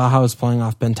forward. Zaha was playing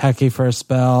off Benteke for a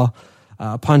spell.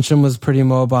 Puncheon was pretty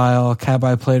mobile.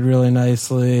 Cabai played really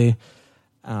nicely.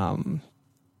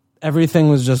 Everything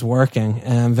was just working.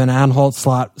 And Van Aanholt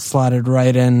slotted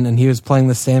right in, and he was playing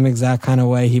the same exact kind of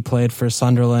way he played for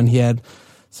Sunderland. He had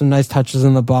some nice touches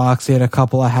in the box. He had a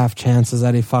couple of half chances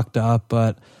that he fucked up,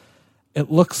 but it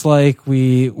looks like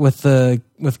with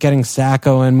getting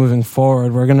Sacco in moving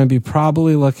forward, we're going to be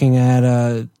probably looking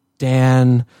at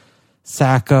Dan,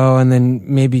 Sacco, and then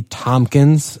maybe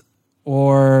Tompkins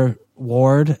or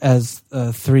Ward as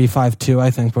 3-5-2.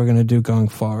 I think we're going to do going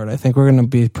forward. I think we're going to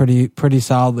be pretty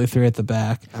solidly 3 at the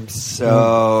back. I'm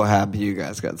so happy you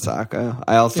guys got Sacco.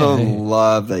 I also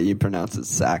love that you pronounce it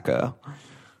Sacco.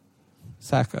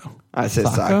 Sacco. I say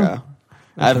Sacco.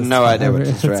 I have no idea what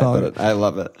it's right, but I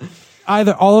love it.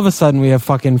 Either all of a sudden we have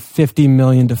fucking 50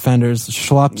 million defenders.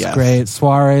 Schlupp's great.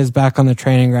 Suarez back on the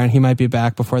training ground. He might be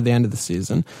back before the end of the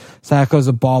season. Sacco's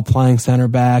a ball-playing center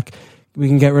back. We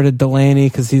can get rid of Delaney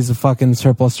because he's a fucking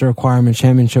surplus to requirement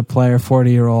championship player,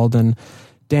 40-year-old. And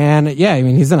Dan,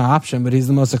 he's an option, but he's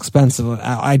the most expensive.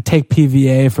 I'd take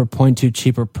PVA for 0.2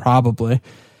 cheaper probably.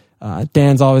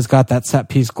 Dan's always got that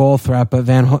set-piece goal threat, but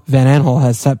Van Aanholt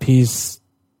has set-piece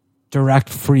direct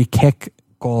free kick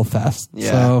goal fest.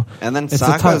 Yeah. So and then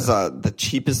Saka's the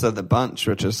cheapest of the bunch,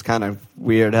 which is kind of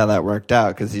weird how that worked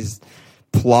out because he's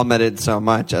plummeted so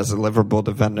much as a Liverpool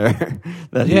defender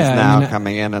that he's now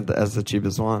coming in as the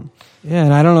cheapest one. Yeah,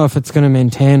 and I don't know if it's going to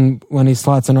maintain when he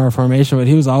slots in our formation, but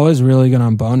he was always really good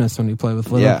on bonus when he played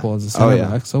with Liverpool as a center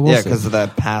back. So we'll see. Because of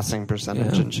that passing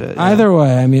percentage and shit. Yeah. Either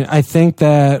way, I think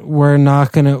that we're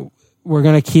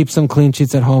going to keep some clean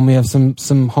sheets at home. We have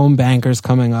some home bankers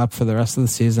coming up for the rest of the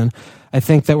season. I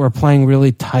think that we're playing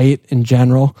really tight in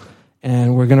general,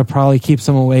 and we're going to probably keep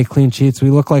some away clean sheets. We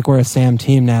look like we're a Sam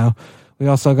team now. We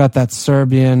also got that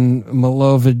Serbian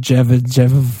Milovic,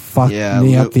 fuck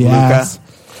me up the ass,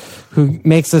 who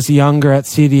makes us younger at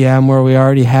CDM, where we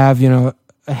already have, a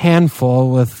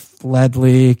handful with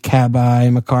Ledley,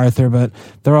 Cabai, MacArthur, but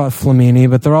they're all Flamini,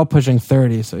 but they're all pushing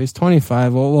 30. So he's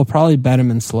 25. We'll probably bet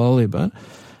him in slowly, but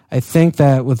I think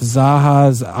that with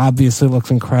Zaha's obviously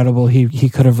looks incredible. He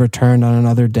could have returned on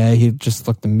another day. He just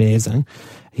looked amazing.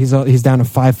 He's down to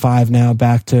 5.5 now,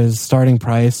 back to his starting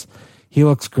price. He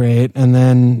looks great. And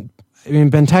then,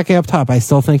 Benteke up top, I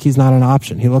still think he's not an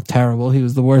option. He looked terrible. He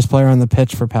was the worst player on the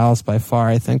pitch for Palace by far,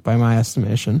 I think, by my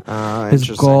estimation. His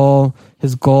goal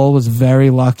was very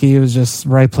lucky. It was just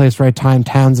right place, right time.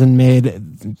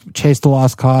 Townsend chased a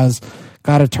lost cause,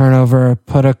 got a turnover,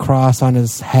 put a cross on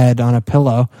his head on a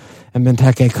pillow, and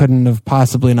Benteke couldn't have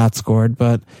possibly not scored.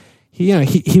 But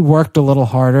he worked a little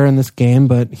harder in this game,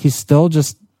 but he's still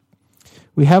just.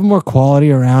 We have more quality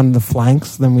around the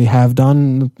flanks than we have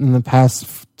done in the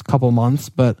past couple months,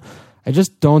 but I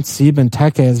just don't see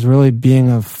Benteke as really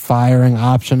being a firing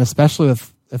option, especially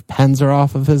if pens are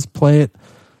off of his plate.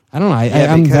 I don't know.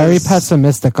 I'm very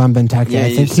pessimistic on Benteke. Yeah,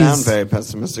 you sound very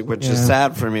pessimistic, which is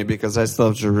sad for me because I still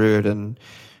have Giroud, and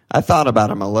I thought about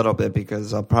him a little bit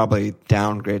because I'll probably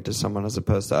downgrade to someone as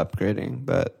opposed to upgrading.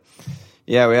 But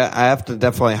yeah, I have to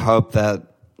definitely hope that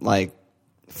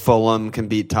Fulham can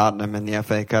beat Tottenham in the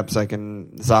FA Cup.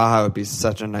 Zaha would be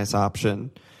such a nice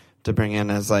option to bring in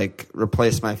as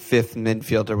replace my fifth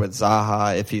midfielder with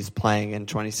Zaha if he's playing in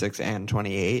 26 and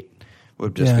 28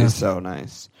 would just be so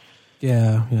nice.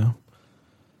 Yeah.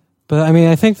 But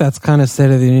I think that's kind of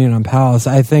state of the union on Palace.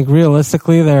 I think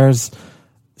realistically there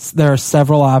are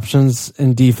several options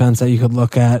in defense that you could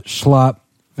look at. Schlupp,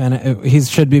 he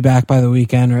should be back by the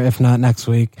weekend, or if not next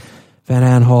week. Van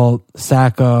Aanholt,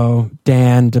 Sacco,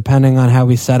 Dan, depending on how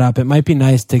we set up. It might be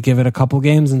nice to give it a couple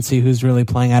games and see who's really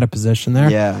playing out of position there.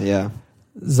 Yeah.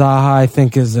 Zaha, I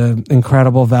think, is an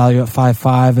incredible value at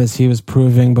 5.5, as he was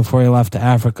proving before he left to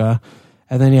Africa.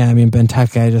 And then,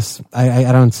 Benteke,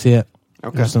 I don't see it.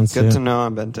 Okay, Good to know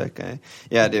on Benteke.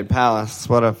 Yeah, dude, Palace,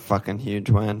 what a fucking huge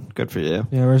win. Good for you.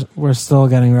 Yeah, we're still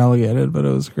getting relegated, but it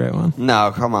was a great one.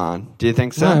 No, come on. Do you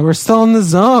think so? No, we're still in the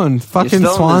zone. Fucking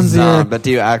Swansea. Zone, but do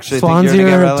you actually think Swansea you're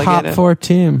going to get are a relegated? top 4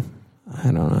 team.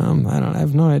 I don't know. I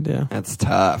have no idea. That's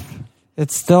tough.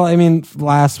 It's still, I mean,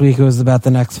 last week it was about the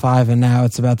next 5, and now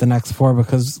it's about the next 4,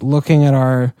 because looking at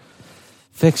our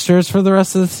fixtures for the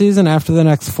rest of the season after the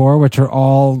next 4, which are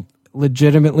all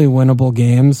legitimately winnable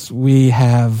games, we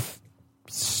have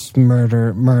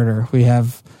murder. We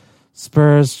have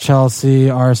Spurs, Chelsea,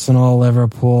 Arsenal,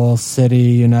 Liverpool, City,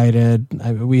 United.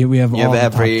 We have you all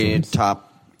have the every top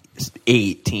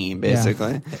 8 team,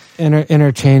 basically. Yeah.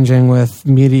 Interchanging with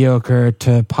mediocre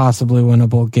to possibly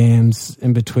winnable games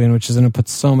in between, which is going to put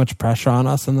so much pressure on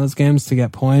us in those games to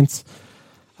get points.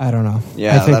 I don't know.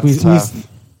 Yeah, that's tough.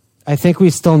 I think we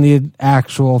still need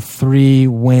actual 3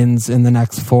 wins in the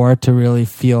next 4 to really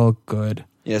feel good.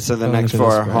 Yeah, so the next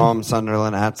 4 are home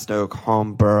Sunderland, at Stoke,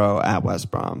 home Borough, at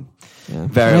West Brom. Yeah.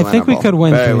 Very winnable. I think we could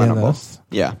win Very 3 winnable. of those.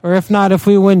 Yeah. Or if not, if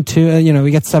we win 2, we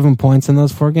get 7 points in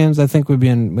those 4 games, I think we'd be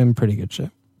in pretty good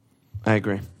shape. I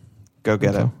agree. Go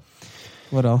get it.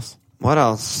 What else? There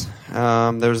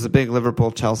was the big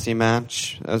Liverpool-Chelsea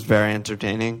match. That was very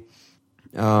entertaining.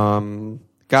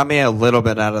 Got me a little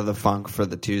bit out of the funk for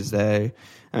the Tuesday.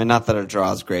 I mean, not that a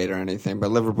draw is great or anything,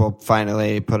 but Liverpool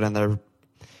finally put in their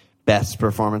best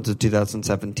performance of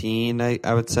 2017,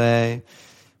 I would say.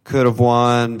 Could have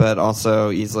won, but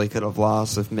also easily could have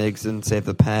lost if Miggs didn't save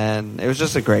the pen. It was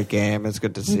just a great game. It's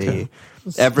good to see. Okay.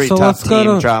 Every top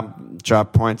team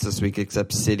dropped points this week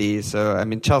except City. So, I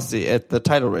mean, Chelsea, the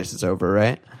title race is over,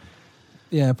 right?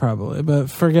 Yeah, probably. But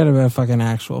forget about fucking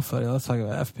actual footy. Let's talk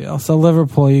about FPL. So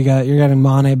Liverpool, you're getting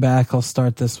Mane back. He'll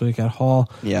start this week at Hull.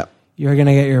 Yeah. You're going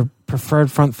to get your preferred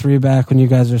front 3 back when you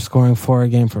guys are scoring 4 a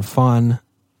game for fun.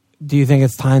 Do you think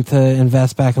it's time to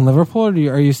invest back in Liverpool,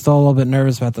 or are you still a little bit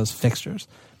nervous about those fixtures?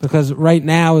 Because right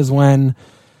now is when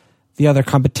the other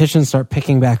competitions start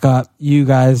picking back up. You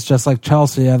guys, just like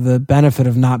Chelsea, have the benefit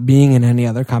of not being in any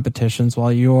other competitions,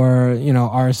 while your,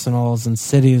 Arsenals and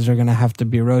Cities are going to have to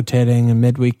be rotating in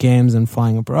midweek games and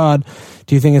flying abroad.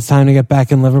 Do you think it's time to get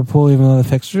back in Liverpool, even though the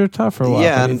fixtures are tough, or what?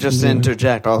 Yeah, and just to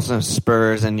interject, also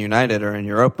Spurs and United are in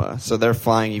Europa, so they're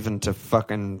flying even to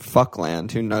fucking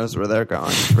fuckland. Who knows where they're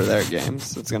going for their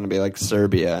games? It's going to be like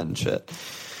Serbia and shit.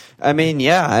 I mean,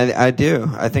 yeah, I do.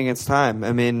 I think it's time.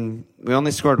 I mean, we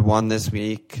only scored 1 this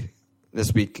week.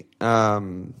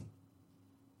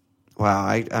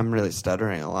 Wow, I'm really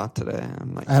stuttering a lot today.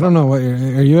 I'm like, I don't know what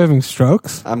are you having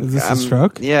strokes? Is this a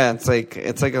stroke? Yeah, it's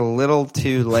like a little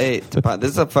too late to pod. This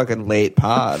is a fucking late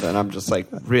pod, and I'm just like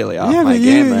really off my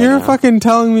game right you're now. fucking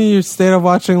telling me you stayed up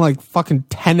watching like fucking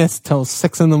tennis till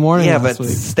 6 a.m. Yeah, last but week.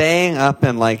 staying up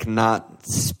and like not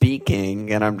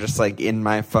speaking, and I'm just like in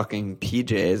my fucking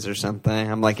PJs or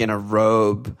something. I'm like in a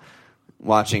robe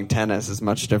watching tennis is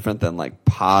much different than like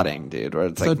potting, dude, where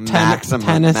it's like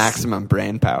maximum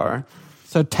brain power.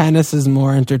 So tennis is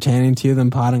more entertaining to you than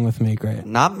potting with me? Great.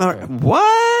 Not more.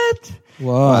 What?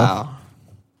 Whoa. Wow.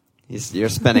 You're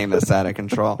spinning this out of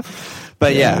control.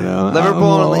 But yeah, no,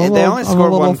 Liverpool, they only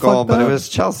scored 1 goal, but it up. was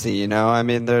Chelsea, I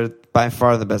mean, they're by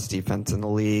far the best defense in the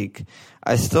league.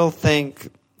 I still think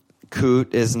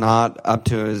Coot is not up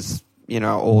to his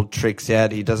old tricks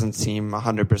yet. He doesn't seem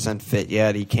 100% fit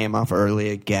yet. He came off early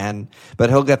again, but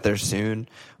he'll get there soon.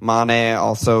 Mane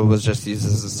also was just used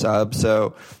as a sub,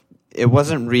 so it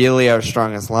wasn't really our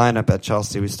strongest lineup at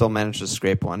Chelsea. We still managed to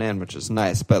scrape 1 in, which is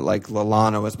nice, but like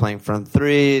Lallana was playing front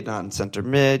 3, not in center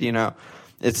mid,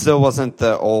 It still wasn't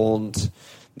the old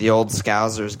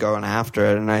Scousers going after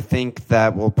it, and I think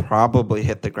that will probably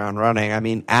hit the ground running. I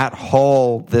mean, at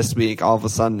Hull this week, all of a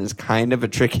sudden, is kind of a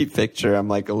tricky fixture. I'm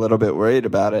like a little bit worried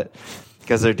about it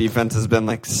because their defense has been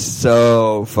like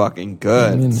so fucking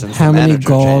good. Since how many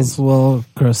goals will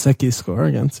Grosicki score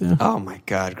against you? Oh my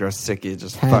god, Grosicki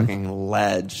just fucking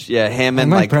ledge. Yeah, him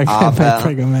and like Abel.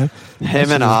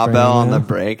 Him and Abel on the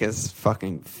break is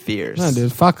fucking fierce. No,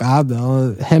 dude, fuck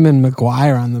Abel. Him and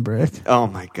Maguire on the break. Oh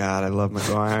my god, I love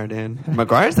Maguire, dude.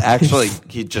 Maguire's actually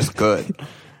he's just good.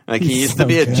 Like he used to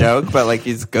be a joke, but like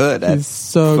he's good. He's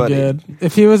so footy. good.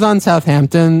 If he was on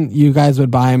Southampton, you guys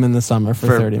would buy him in the summer for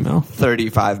 30 mil.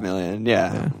 35 million.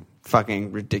 Yeah.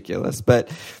 Fucking ridiculous. But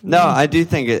no, I do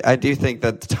think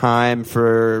that the time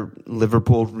for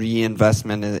Liverpool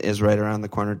reinvestment is right around the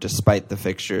corner despite the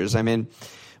fixtures. I mean,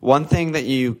 one thing that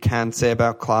you can say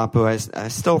about Klopp, who I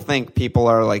still think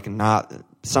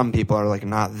some people are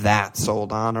not that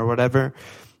sold on or whatever,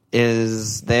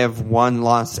 is they have 1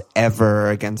 loss ever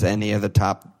against any of the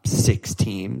top 6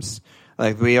 teams.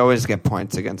 Like, we always get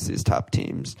points against these top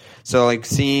teams. So, like,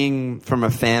 seeing from a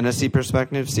fantasy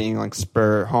perspective, seeing like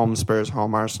home Spurs,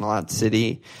 home Arsenal at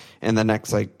City in the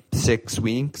next like 6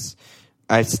 weeks,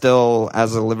 I still,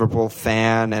 as a Liverpool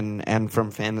fan and from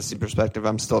fantasy perspective,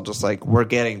 I'm still just like, we're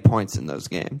getting points in those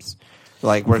games.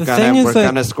 Like, we're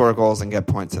gonna score goals and get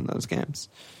points in those games.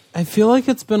 I feel like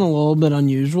it's been a little bit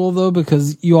unusual though,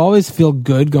 because you always feel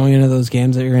good going into those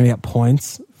games that you're going to get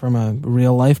points from a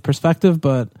real life perspective,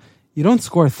 but you don't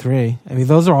score 3. I mean,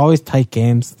 those are always tight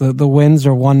games. The wins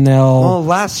are 1-0. Well,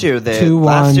 last year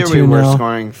we were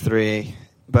scoring 3.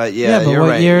 But but you're what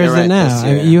right. year is right it now?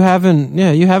 I mean, you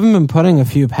haven't been putting a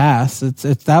few past.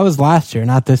 That was last year,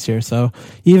 not this year. So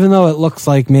even though it looks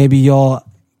like maybe you'll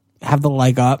have the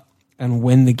leg up and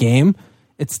win the game,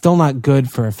 it's still not good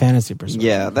for a fantasy perspective.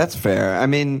 Yeah, that's fair. I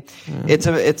mean, it's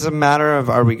a matter of,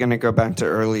 are we going to go back to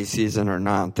early season or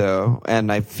not, though?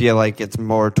 And I feel like it's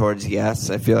more towards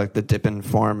yes. I feel like the dip in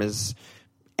form is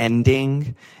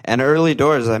ending. And early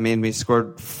doors, I mean, we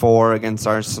scored 4 against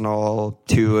Arsenal,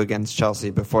 2 against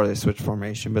Chelsea before they switched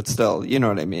formation. But still, you know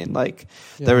what I mean? Like,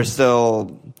 there were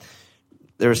still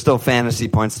fantasy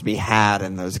points to be had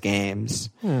in those games.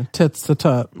 Yeah, tits to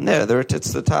tot. Yeah, there were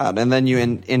tits to tot. And then you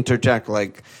interject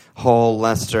like Hull,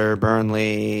 Leicester,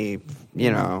 Burnley,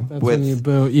 That's when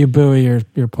you buoy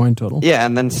your point total. Yeah,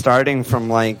 and then starting from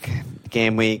like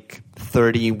game week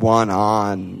 31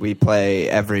 on, we play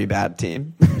every bad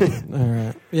team. All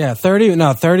right. Yeah, 31,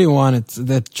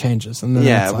 that changes. And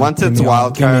then once it's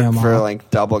wild card for like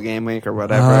double game week or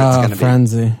whatever, it's going to be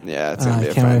frenzy. Yeah, it's going to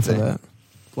be a can't frenzy. Wait for that.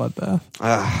 Bloodbath.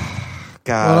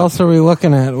 God. What else are we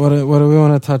looking at? What do we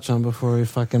want to touch on before we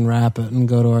fucking wrap it and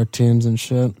go to our teams and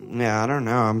shit? Yeah, I don't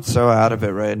know. I'm so out of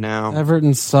it right now.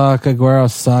 Everton suck.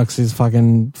 Aguero sucks. He's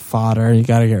fucking fodder. You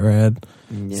got to get rid.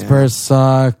 Yeah. Spurs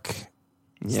suck.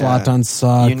 Yeah. Zlatan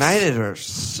sucks. United are.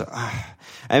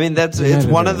 I mean, it's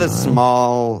one of the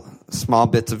small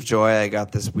bits of joy I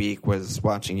got this week was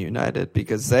watching United,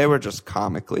 because they were just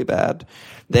comically bad.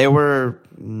 They were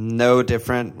no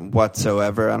different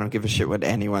whatsoever. I don't give a shit what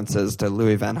anyone says to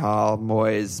Louis van Gaal,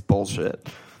 Moyes, bullshit.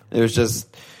 It was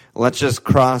just, let's just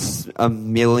cross a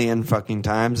million fucking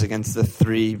times against the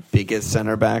 3 biggest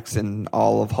center backs in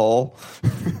all of Hull.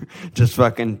 Just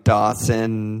fucking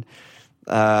Dawson,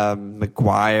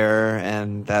 Maguire,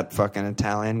 and that fucking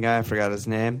Italian guy, I forgot his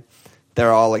name.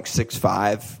 They're all like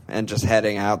 6'5" and just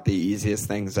heading out the easiest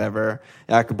things ever.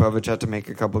 Jakubovic had to make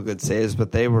a couple good saves,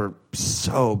 but they were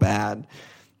so bad.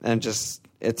 And just,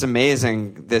 it's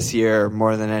amazing this year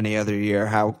more than any other year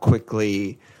how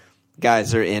quickly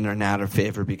guys are in and out of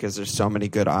favor because there's so many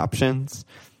good options.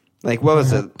 Like, what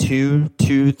was it,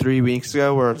 3 weeks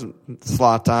ago where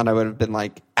Zlatan, I would have been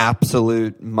like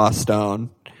absolute must own.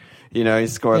 He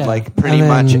scored like pretty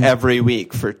much every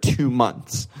week for 2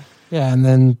 months. Yeah, and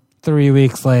then 3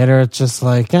 weeks later, it's just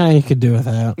like, you could do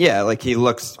without. Yeah, like he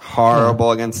looks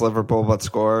horrible against Liverpool, but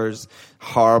scores.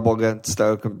 Horrible against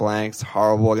Stoke and blanks.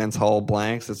 Horrible against Hull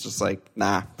blanks. It's just like,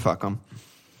 nah, fuck him.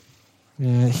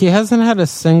 Yeah, he hasn't had a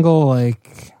single, he's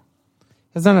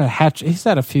had a hat. He's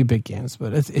had a few big games,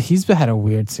 but he's had a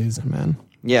weird season, man.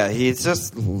 Yeah, he's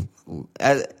just.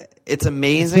 It's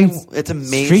amazing. It's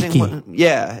amazing.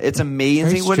 It's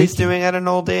amazing what he's doing at an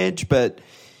old age, but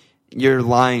you're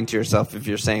lying to yourself if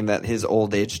you're saying that his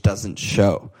old age doesn't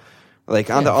show. Like,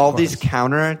 on all these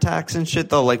counterattacks and shit,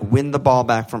 they'll like win the ball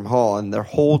back from Hull and their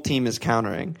whole team is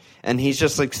countering. And he's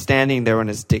just like standing there with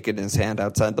his dick in his hand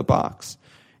outside the box.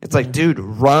 It's like, dude,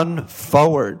 run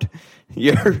forward.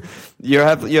 You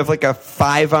have like a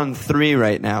 5-on-3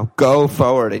 right now. Go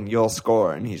forward and you'll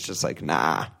score. And he's just like,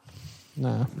 nah.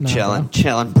 No, chilling,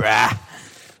 brah.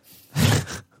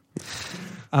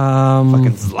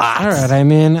 Fucking zlots. All right, I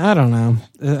mean, I don't know.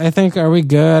 I think, are we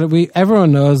good?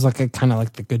 Everyone knows kind of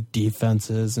like the good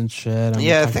defenses and shit.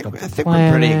 I think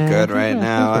we're pretty good right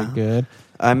now. I think we're good.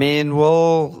 I mean,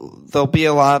 there'll be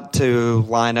a lot to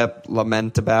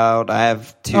lament about. I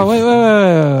have 2. Oh,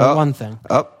 wait. One thing.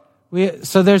 Oh.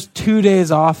 So there's 2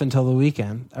 days off until the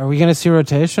weekend. Are we going to see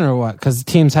rotation or what? Because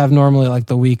teams have normally like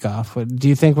the week off. Do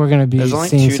you think we're going to be There's only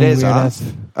seeing 2 some days weird off?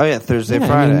 Oh, yeah, Thursday,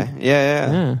 Friday.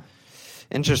 Yeah. Yeah.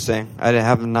 Interesting. I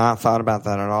have not thought about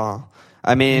that at all.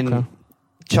 I mean,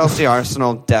 Chelsea,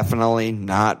 Arsenal, definitely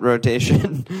not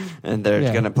rotation, and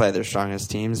they're going to play their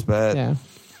strongest teams. But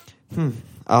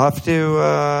I'll have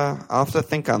to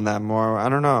think on that more. I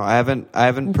don't know. I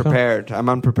haven't prepared. I'm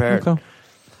unprepared. Okay.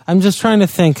 I'm just trying to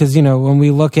think because when we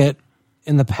look at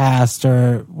in the past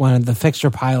or when the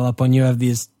fixture pile up, when you have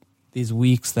these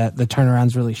weeks that the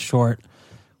turnaround's really short,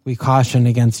 we caution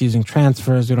against using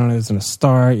transfers. We don't know who's going to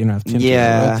start. You know, if teams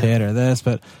rotate or this,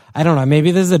 but I don't know.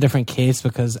 Maybe this is a different case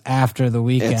because after the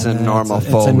weekend, it's a normal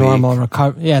it's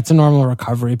a normal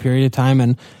recovery period of time.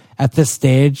 And at this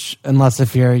stage, unless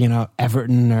if you're, you know,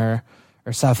 Everton or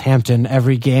Southampton,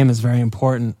 every game is very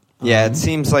important. Yeah, it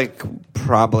seems like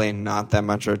probably not that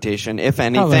much rotation. If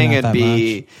anything, it'd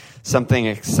be something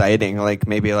exciting, like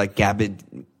maybe like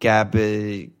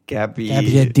Gabbiadini.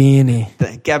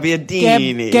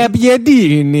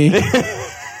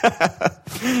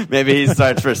 Maybe he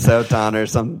starts for Soton or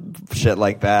some shit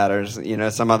like that, or, you know,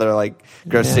 some other like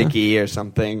Grosicki or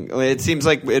something. It seems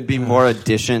like it'd be more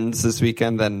additions this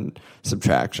weekend than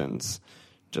subtractions.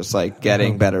 Just like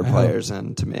getting better players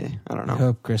in, to me. I don't know. I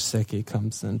hope Grosicki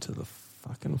comes into the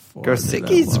fucking fore.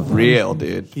 Grosicki's real,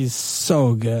 dude. He's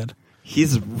so good.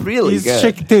 He's really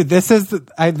good. Dude, this is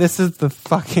the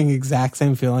fucking exact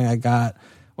same feeling I got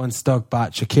when Stoke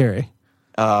bought Shaqiri.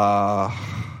 I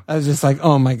was just like,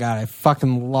 oh my God, I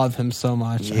fucking love him so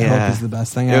much. Yeah. I hope he's the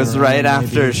best thing ever. It was right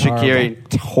after Shaqiri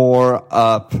tore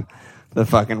up the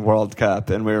fucking World Cup,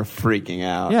 and we were freaking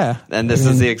out. Yeah. And this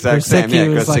is the exact same. Yeah,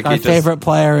 was like our favorite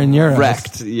player in Euros.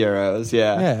 Wrecked Euros,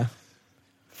 yeah.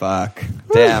 Fuck.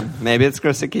 Damn. Maybe it's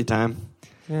Grosicki time.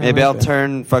 Yeah, maybe I'll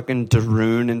turn fucking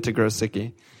Darun into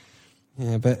Grosicki.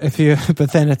 Yeah, but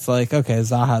then it's like, okay,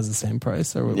 Zaha's the same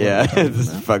price. Or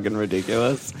it's fucking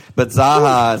ridiculous. But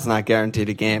Zaha is not guaranteed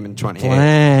a game in 28.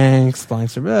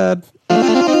 Blanks are bad.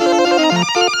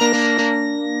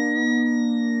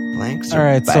 Blanks are All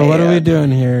right, bad. So what are we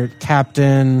doing here?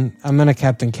 I'm going to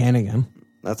captain Kane again.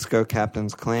 Let's go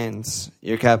captain's clans.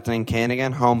 You're captaining Kane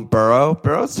again? Home Burrow?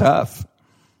 Burrow's tough.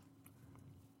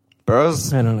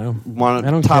 Burrow's I don't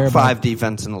know. Top 5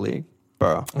 defense in the league.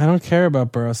 Burrow. I don't care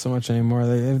about Burrow so much anymore.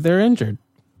 They're injured.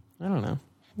 I don't know.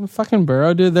 Fucking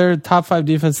Burrow, dude. They're top 5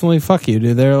 defense in the league. Fuck you,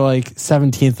 dude. They're like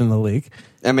 17th in the league.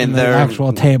 I mean, they're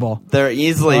actual table. They're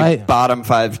easily bottom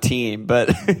 5 team, but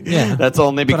that's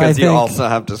only because you also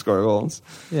have to score goals.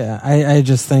 Yeah, I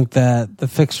just think that the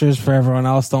fixtures for everyone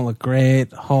else don't look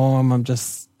great. Home, I'm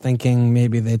just thinking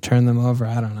maybe they turn them over.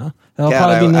 I don't know.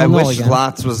 I wish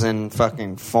Lotz was in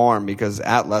fucking form, because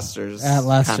at Leicester's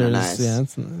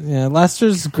nice. Yeah,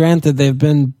 Leicester's, granted, they've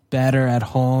been better at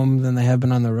home than they have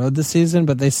been on the road this season,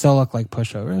 but they still look like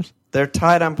pushovers. They're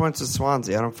tied on points with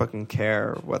Swansea. I don't fucking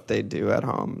care what they do at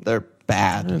home. They're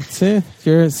bad. See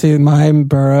my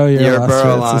Burrow, your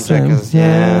Burrow logic is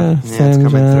it's coming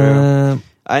through.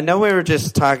 I know we were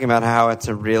just talking about how it's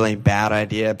a really bad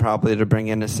idea probably to bring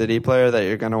in a City player that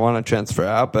you're going to want to transfer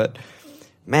out, but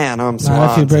man, home Swans.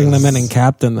 Not if you bring them in and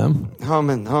captain them.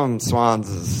 Home Swans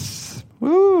is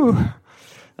woo.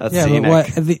 That's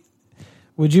scenic.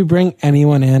 Would you bring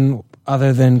anyone in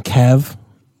other than Kev?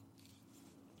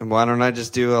 Why don't I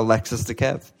just do Alexis to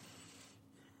Kev?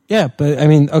 Yeah, but I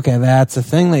mean, okay, that's a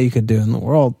thing that you could do in the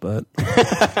world, but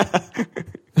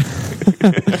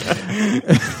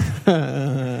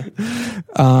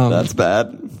that's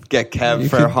bad. Get Kev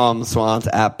for home Swans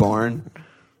at Bourne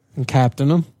and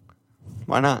captain him.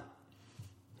 Why not?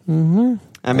 Mm-hmm.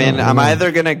 I mean, I'm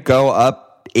either going to go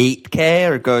up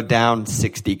 8K or go down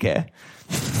 60K.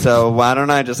 So why don't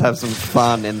I just have some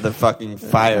fun in the fucking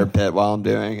fire pit while I'm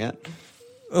doing it?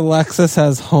 Alexis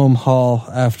has home Hull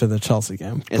after the Chelsea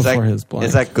game before his blank.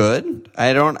 Is that good?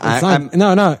 No,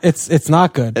 it's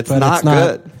not good. It's not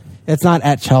good. It's not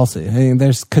at Chelsea. I mean,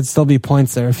 could still be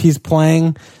points there. If he's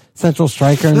playing central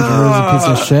striker and Giroud's a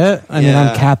piece of shit, I mean,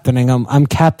 I'm captaining him. I'm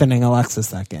captaining Alexis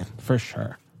that game for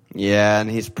sure. Yeah,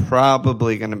 and he's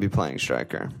probably going to be playing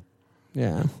striker.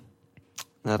 Yeah.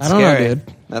 That's scary. Know,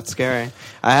 dude. That's scary.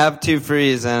 I have 2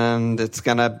 frees, and it's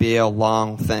going to be a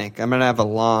long think. I'm going to have a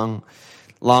long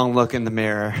look in the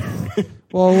mirror.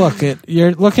 Well,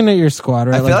 you're looking at your squad,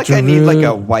 right? I feel like Giroud, I need like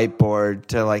a whiteboard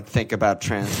to like think about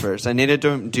transfers. I need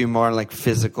to do more like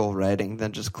physical writing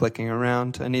than just clicking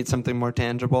around. I need something more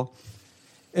tangible.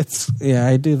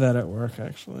 I do that at work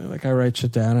actually. Like I write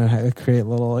shit down and I create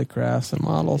little like graphs and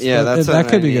models. Yeah, that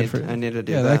could be good for you. I need to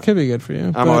do that. Yeah, that could be good for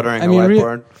you. I'm ordering a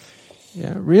whiteboard.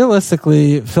 Yeah,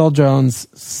 realistically, Phil Jones,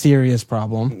 serious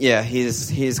problem. Yeah,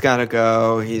 he's got to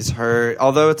go. He's hurt.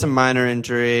 Although it's a minor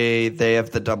injury, they have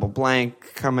the double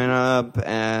blank coming up,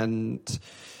 and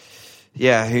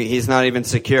he's not even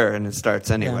secure, and it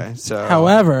starts anyway. Yeah. So,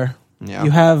 however, you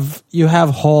have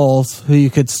Holes who you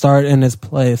could start in his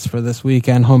place for this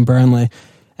weekend, home Burnley,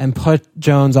 and put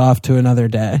Jones off to another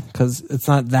day because it's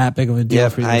not that big of a deal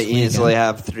for you. I easily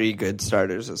have 3 good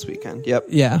starters this weekend. Yep.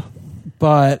 Yeah,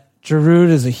 but Giroud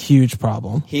is a huge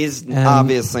problem. He's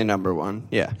obviously number 1.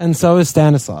 Yeah. And so is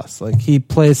Stanislas. Like he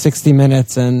plays 60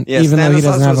 minutes and even though he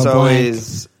doesn't have a blank.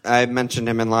 I mentioned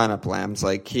him in lineup lambs.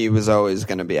 Like, he was always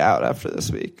going to be out after this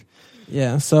week.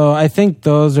 Yeah, so I think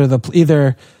those are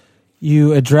either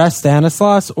you address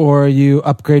Stanislas or you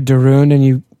upgrade Darun and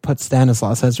you put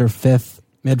Stanislas as your fifth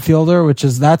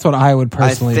midfielder, that's what I would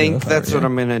personally do. I think that's what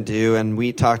I'm going to do, and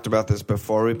we talked about this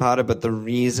before we potted, but the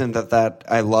reason that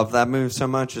I love that move so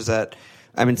much is that,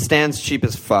 I mean, Stan's cheap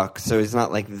as fuck, so he's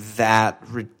not like that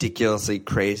ridiculously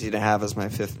crazy to have as my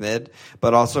fifth mid,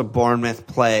 but also Bournemouth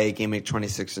play game week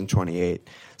 26 and 28.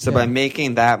 So by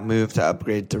making that move to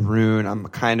upgrade Darun, I'm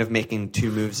kind of making two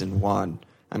moves in one.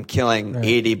 I'm killing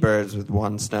 80 birds with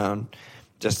one stone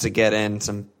just to get in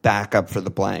some backup for the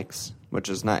blanks, which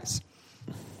is nice.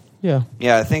 Yeah.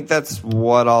 Yeah, I think that's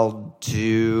what I'll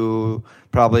do.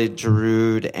 Probably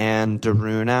Giroud and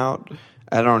Darun out.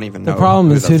 I don't even know. The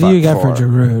problem is, who do you get for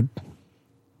Giroud?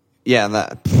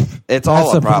 Yeah, it's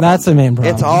all a problem. That's the main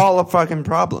problem. It's all a fucking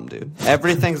problem, dude.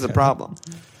 Everything's a problem.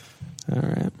 All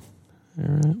right.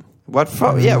 What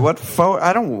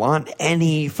I don't want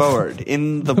any forward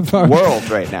in the world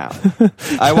right now.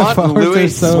 I want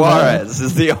Luis Suarez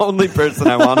is the only person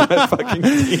I want on my fucking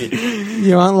team.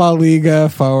 You want La Liga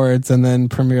forwards and then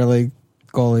Premier League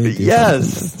goalie.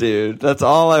 Yes, dude. That's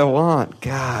all I want.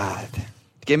 God.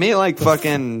 Give me like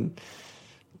fucking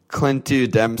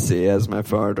Clintu Dempsey as my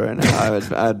forward right now.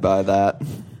 I'd buy that.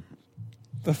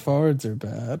 The forwards are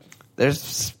bad.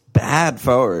 There's bad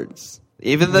forwards.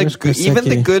 Even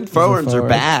the good forwards are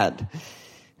bad.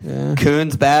 Yeah.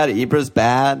 Kuhn's bad. Ibra's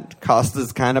bad.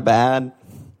 Costa's kind of bad.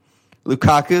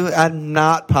 Lukaku, I'm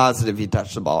not positive he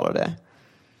touched the ball today.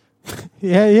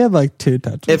 Yeah, he had like 2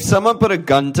 touches. If someone put a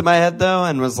gun to my head, though,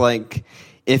 and was like,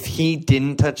 if he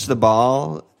didn't touch the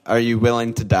ball, are you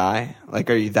willing to die? Like,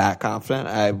 are you that confident?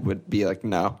 I would be like,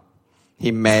 no.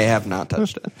 He may have not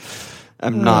touched it.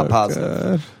 I'm not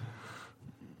positive. God.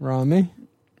 Rami?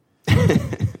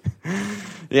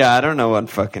 Yeah, I don't know what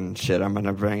fucking shit I'm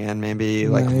gonna bring in. Maybe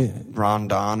like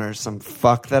Rondon or some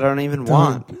fuck that I don't even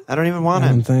want. I don't even want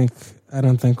him. I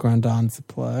don't think Rondon's a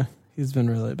play. He's been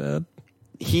really bad.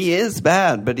 He is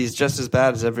bad, but he's just as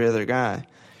bad as every other guy.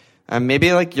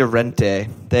 Maybe like Llorente.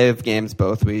 They have games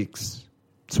both weeks.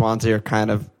 Swansea are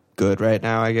kind of good right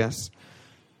now, I guess.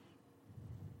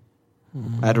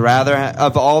 I'd rather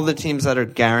of all the teams that are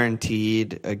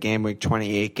guaranteed a game week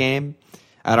 28 game,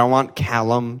 I don't want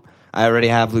Callum. I already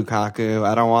have Lukaku.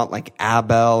 I don't want like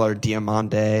Abel or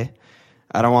Diamande.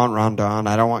 I don't want Rondon.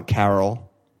 I don't want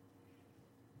Carroll.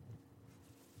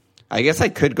 I guess I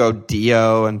could go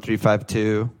Dio and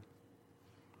 3-5-2.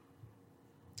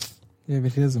 Yeah,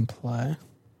 but he doesn't play.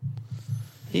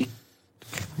 He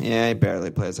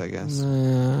barely plays, I guess.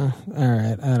 All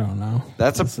right, I don't know.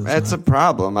 That's a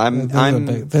problem.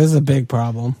 This is a big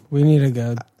problem. We need to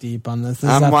go deep on this.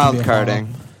 I'm wild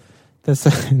carding. That's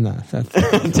too soon.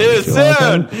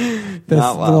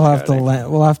 We'll have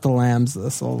to lambs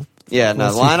this.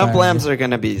 Lineup lambs are going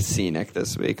to be scenic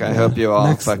this week. I hope you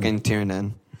all fucking tune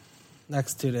in.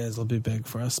 Next 2 days will be big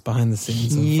for us behind the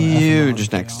scenes.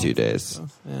 Huge next 2 days.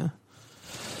 Yeah.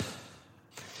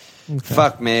 Okay.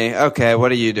 Fuck me. Okay,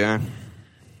 what are you doing?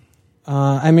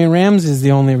 I mean, Rams is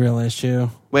the only real issue.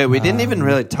 Wait, we didn't even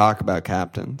really talk about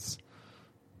captains.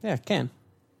 Yeah, Can.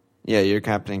 Yeah, you're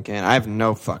captaining Kane. I have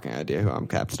no fucking idea who I'm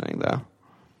captaining, though.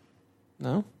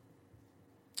 No?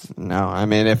 No. I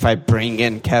mean, if I bring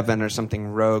in Kevin or something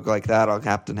rogue like that, I'll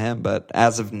captain him. But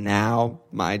as of now,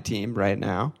 my team right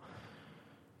now.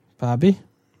 Bobby?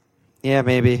 Yeah,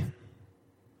 maybe.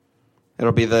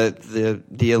 It'll be the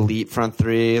elite front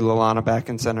three, Lallana back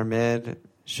in center mid.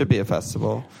 Should be a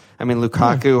festival. I mean,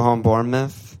 Lukaku, home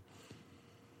Bournemouth.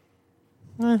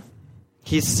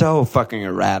 He's so fucking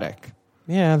erratic.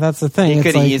 Yeah, that's the thing. He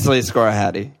could easily score a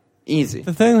hattie. Easy.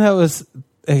 The thing that was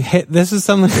this is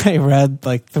something I read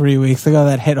like 3 weeks ago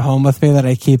that hit home with me that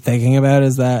I keep thinking about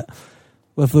is that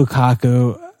with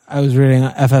Lukaku, I was reading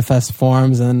FFS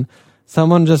forums and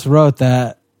someone just wrote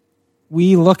that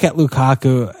we look at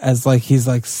Lukaku as like he's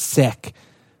like sick.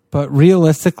 But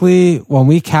realistically, when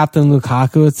we captain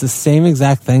Lukaku, it's the same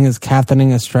exact thing as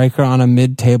captaining a striker on a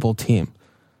mid-table team.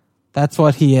 That's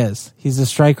what he is. He's a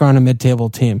striker on a mid-table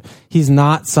team. He's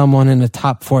not someone in a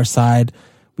top 4 side.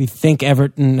 We think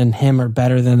Everton and him are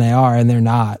better than they are, and they're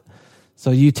not.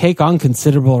 So you take on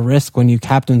considerable risk when you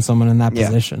captain someone in that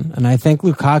position. And I think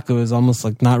Lukaku is almost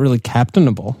like not really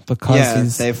captainable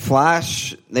because they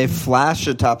flash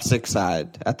a top 6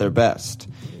 side at their best.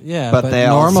 Yeah, but they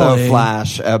also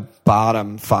flash a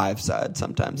bottom 5 side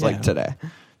sometimes, like today.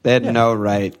 They had no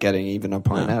right getting even a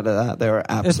point out of that. They were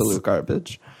absolute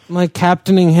garbage. Like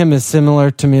captaining him is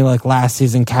similar to me like last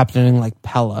season captaining like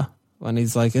Pella when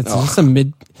he's like he's just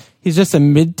a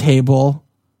mid-table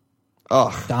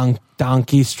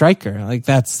donkey striker.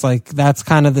 That's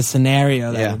kind of the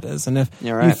scenario that it is. And if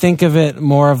you think of it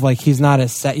more of like he's not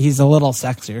he's a little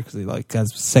sexier because he like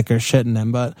has sicker shit in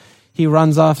him, but he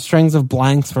runs off strings of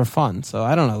blanks for fun. So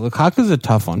I don't know. Lukaku's a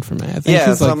tough one for me. I think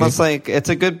it's almost like it's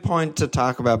a good point to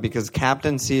talk about because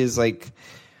captaincy is like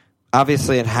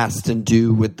obviously it has to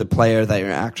do with the player that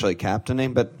you're actually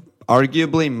captaining, but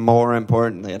arguably more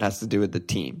importantly, it has to do with the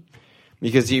team.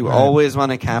 Because you always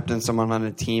want to captain someone on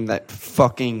a team that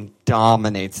fucking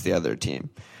dominates the other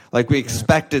team. Like, we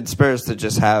expected Spurs to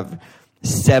just have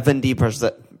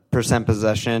 70%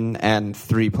 possession and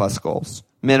 3+ goals.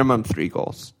 Minimum 3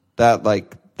 goals. That's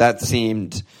like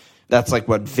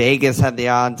what Vegas had the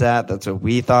odds at. That's what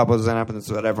we thought was going to happen.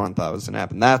 That's what everyone thought was going to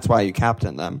happen. That's why you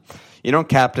captain them. You don't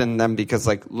captain them because,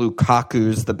 like,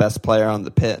 Lukaku's the best player on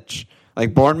the pitch.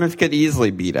 Like, Bournemouth could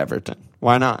easily beat Everton.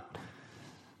 Why not?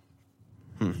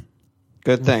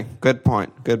 Good thing. Good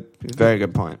point. Very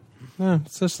good point. Yeah,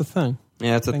 it's just a thing.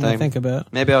 Yeah, it's a thing. To think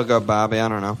about. Maybe I'll go Bobby. I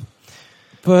don't know.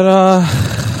 But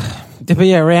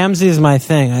yeah, Ramsey is my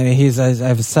thing. I mean, I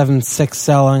have 7.6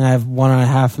 selling. I have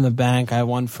 1.5 in the bank. I have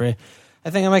 1 free.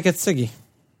 I think I might get Siggy.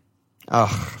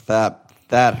 Oh, that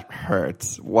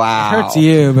hurts. Wow. It hurts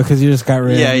you because you just got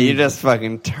rid of Yeah, you just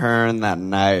fucking turned that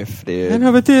knife, dude. I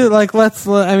know, but dude, like,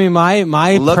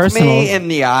 my Look personal... me in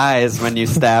the eyes when you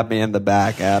stab me in the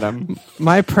back, Adam.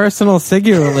 My personal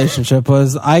Siggy relationship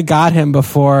was I got him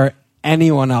before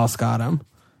anyone else got him.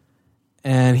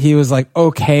 And he was, like,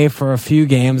 okay for a few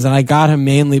games, and I got him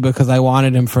mainly because I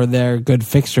wanted him for their good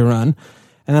fixture run.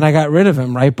 And then I got rid of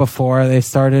him right before they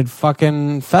started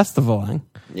fucking festivaling.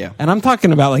 Yeah. And I'm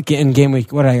talking about like in game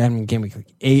week, what did I got in game week,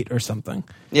 like 8 or something.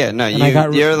 Yeah, no,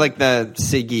 you're like the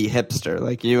Siggy hipster.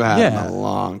 Like you had him a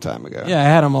long time ago. Yeah, I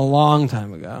had him a long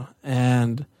time ago.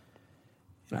 And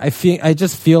I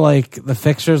just feel like the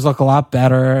fixtures look a lot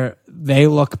better. They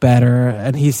look better.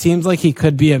 And he seems like he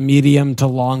could be a medium to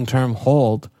long-term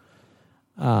hold.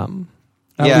 Under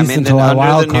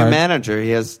the new manager,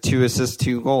 he has 2 assists,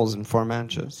 2 goals in 4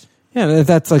 matches. Yeah,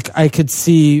 that's like I could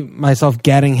see myself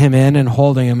getting him in and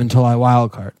holding him until I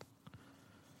wildcard.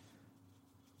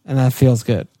 And that feels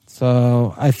good.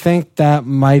 So I think that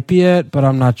might be it, but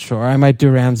I'm not sure. I might do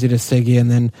Ramsey to Siggy,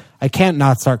 and then I can't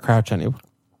not start Crouch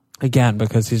again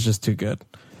because he's just too good.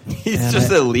 He's just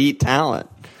elite talent.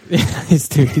 Yeah, he's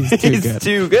too good. He's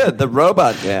too good. The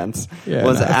robot dance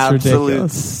was absolute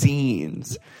ridiculous.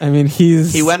 Scenes. I mean,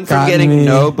 he went from getting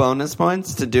no bonus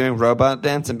points to doing robot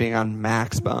dance and being on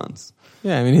max bones.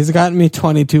 Yeah, I mean, he's gotten me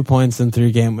 22 points in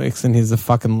 3 game weeks, and he's a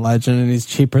fucking legend, and he's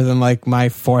cheaper than like my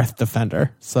 4th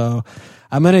defender. So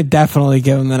I'm gonna definitely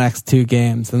give him the next 2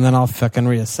 games, and then I'll fucking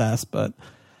reassess. But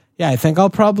yeah, I think I'll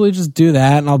probably just do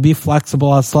that, and I'll be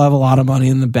flexible. I'll still have a lot of money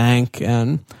in the bank,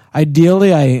 and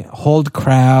ideally I hold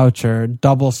Crouch or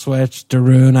double switch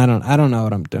Darun. I don't know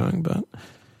what I'm doing, but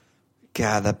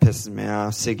God, that pisses me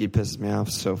off. Siggy pisses me off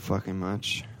so fucking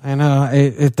much. I know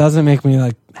it doesn't make me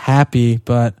like happy,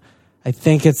 but I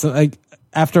think it's like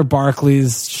after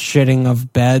Barkley's shitting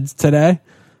of beds today,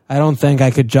 I don't think I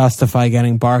could justify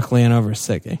getting Barkley in over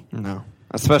Siggy. No,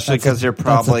 especially because you're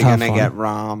probably going to get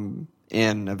Rom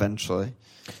in eventually.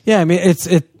 Yeah, I mean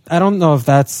I don't know if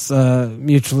that's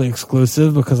mutually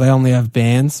exclusive because I only have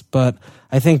Baines, but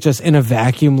I think just in a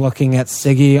vacuum, looking at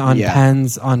Siggy on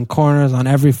pens, on corners, on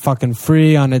every fucking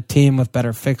free, on a team with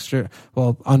better fixture,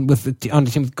 on a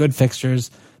team with good fixtures,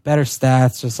 better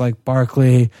stats, just like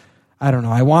Barkley. I don't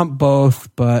know. I want both,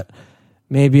 but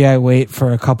maybe I wait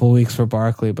for a couple weeks for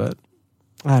Barkley. But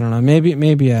I don't know. Maybe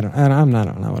I don't. I don't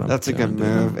know what I'm. That's a good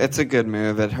move. It's a good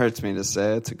move. It hurts me to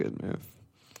say it's a good move.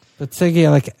 But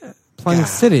Siggy, like playing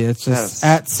City, it's just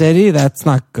at City. That's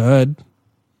not good.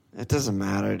 It doesn't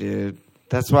matter, dude.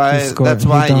 That's why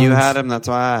you had him. That's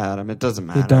why I had him. It doesn't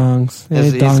matter. He dongs. Yeah,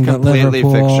 he's completely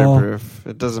fixture proof.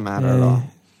 It doesn't matter at all.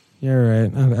 You're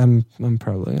right. I'm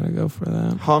probably gonna go for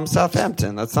that. Home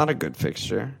Southampton. That's not a good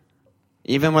fixture.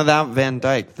 Even without Van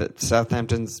Dijk, that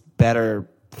Southampton's better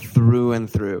through and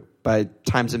through by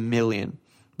times 1,000,000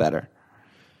 better.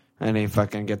 And he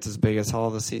fucking gets his biggest haul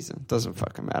of the season. Doesn't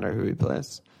fucking matter who he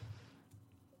plays.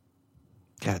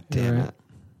 God damn it.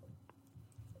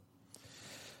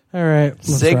 All right.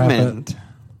 Sigmund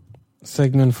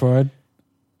Freud.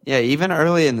 Yeah, even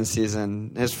early in the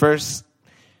season, his first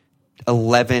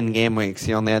 11 game weeks,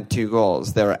 he only had 2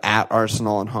 goals. They were at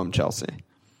Arsenal and home Chelsea.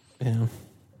 Yeah.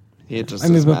 It just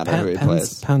doesn't matter who he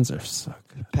plays. Pens are so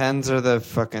good. Pens are the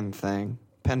fucking thing.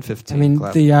 Pen 15. I mean,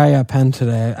 the Yaya pen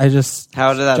today.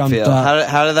 How did that feel?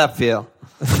 How did that feel?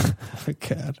 Oh,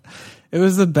 God. It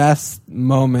was the best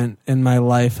moment in my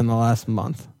life in the last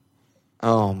month.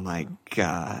 Oh my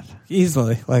God.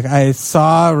 Easily. Like, I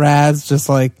saw Raz just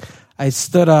like, I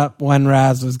stood up when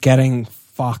Raz was getting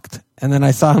fucked. And then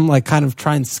I saw him like kind of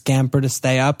try and scamper to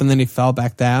stay up, and then he fell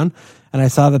back down. And I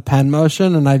saw the pen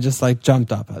motion, and I just like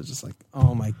jumped up. I was just like,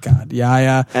 oh my God,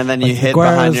 yeah. And then you hid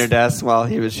behind your desk while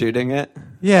he was shooting it?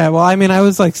 Yeah, well, I mean, I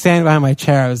was like standing behind my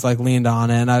chair. I was like leaned on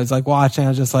it, and I was like watching. I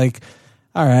was just like,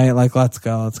 all right, like, let's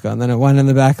go. And then it went in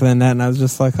the back of the net, and I was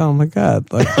just like, oh my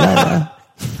God. Like, yeah.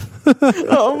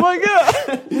 Oh my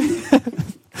God.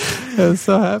 I was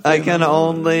so happy. I can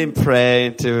only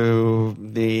pray to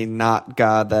the not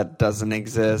God that doesn't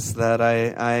exist that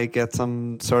I get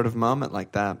some sort of moment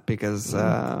like that, because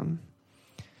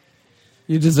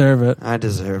you deserve it. I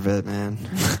deserve it, man.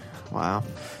 Wow.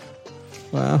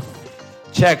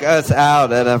 Check us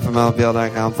out at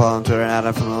fmlpl.com. Follow on Twitter at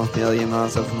fmlpl. Email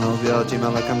us at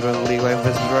fmlpl@gmail.com. Join the league. Like,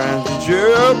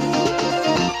 Facebook,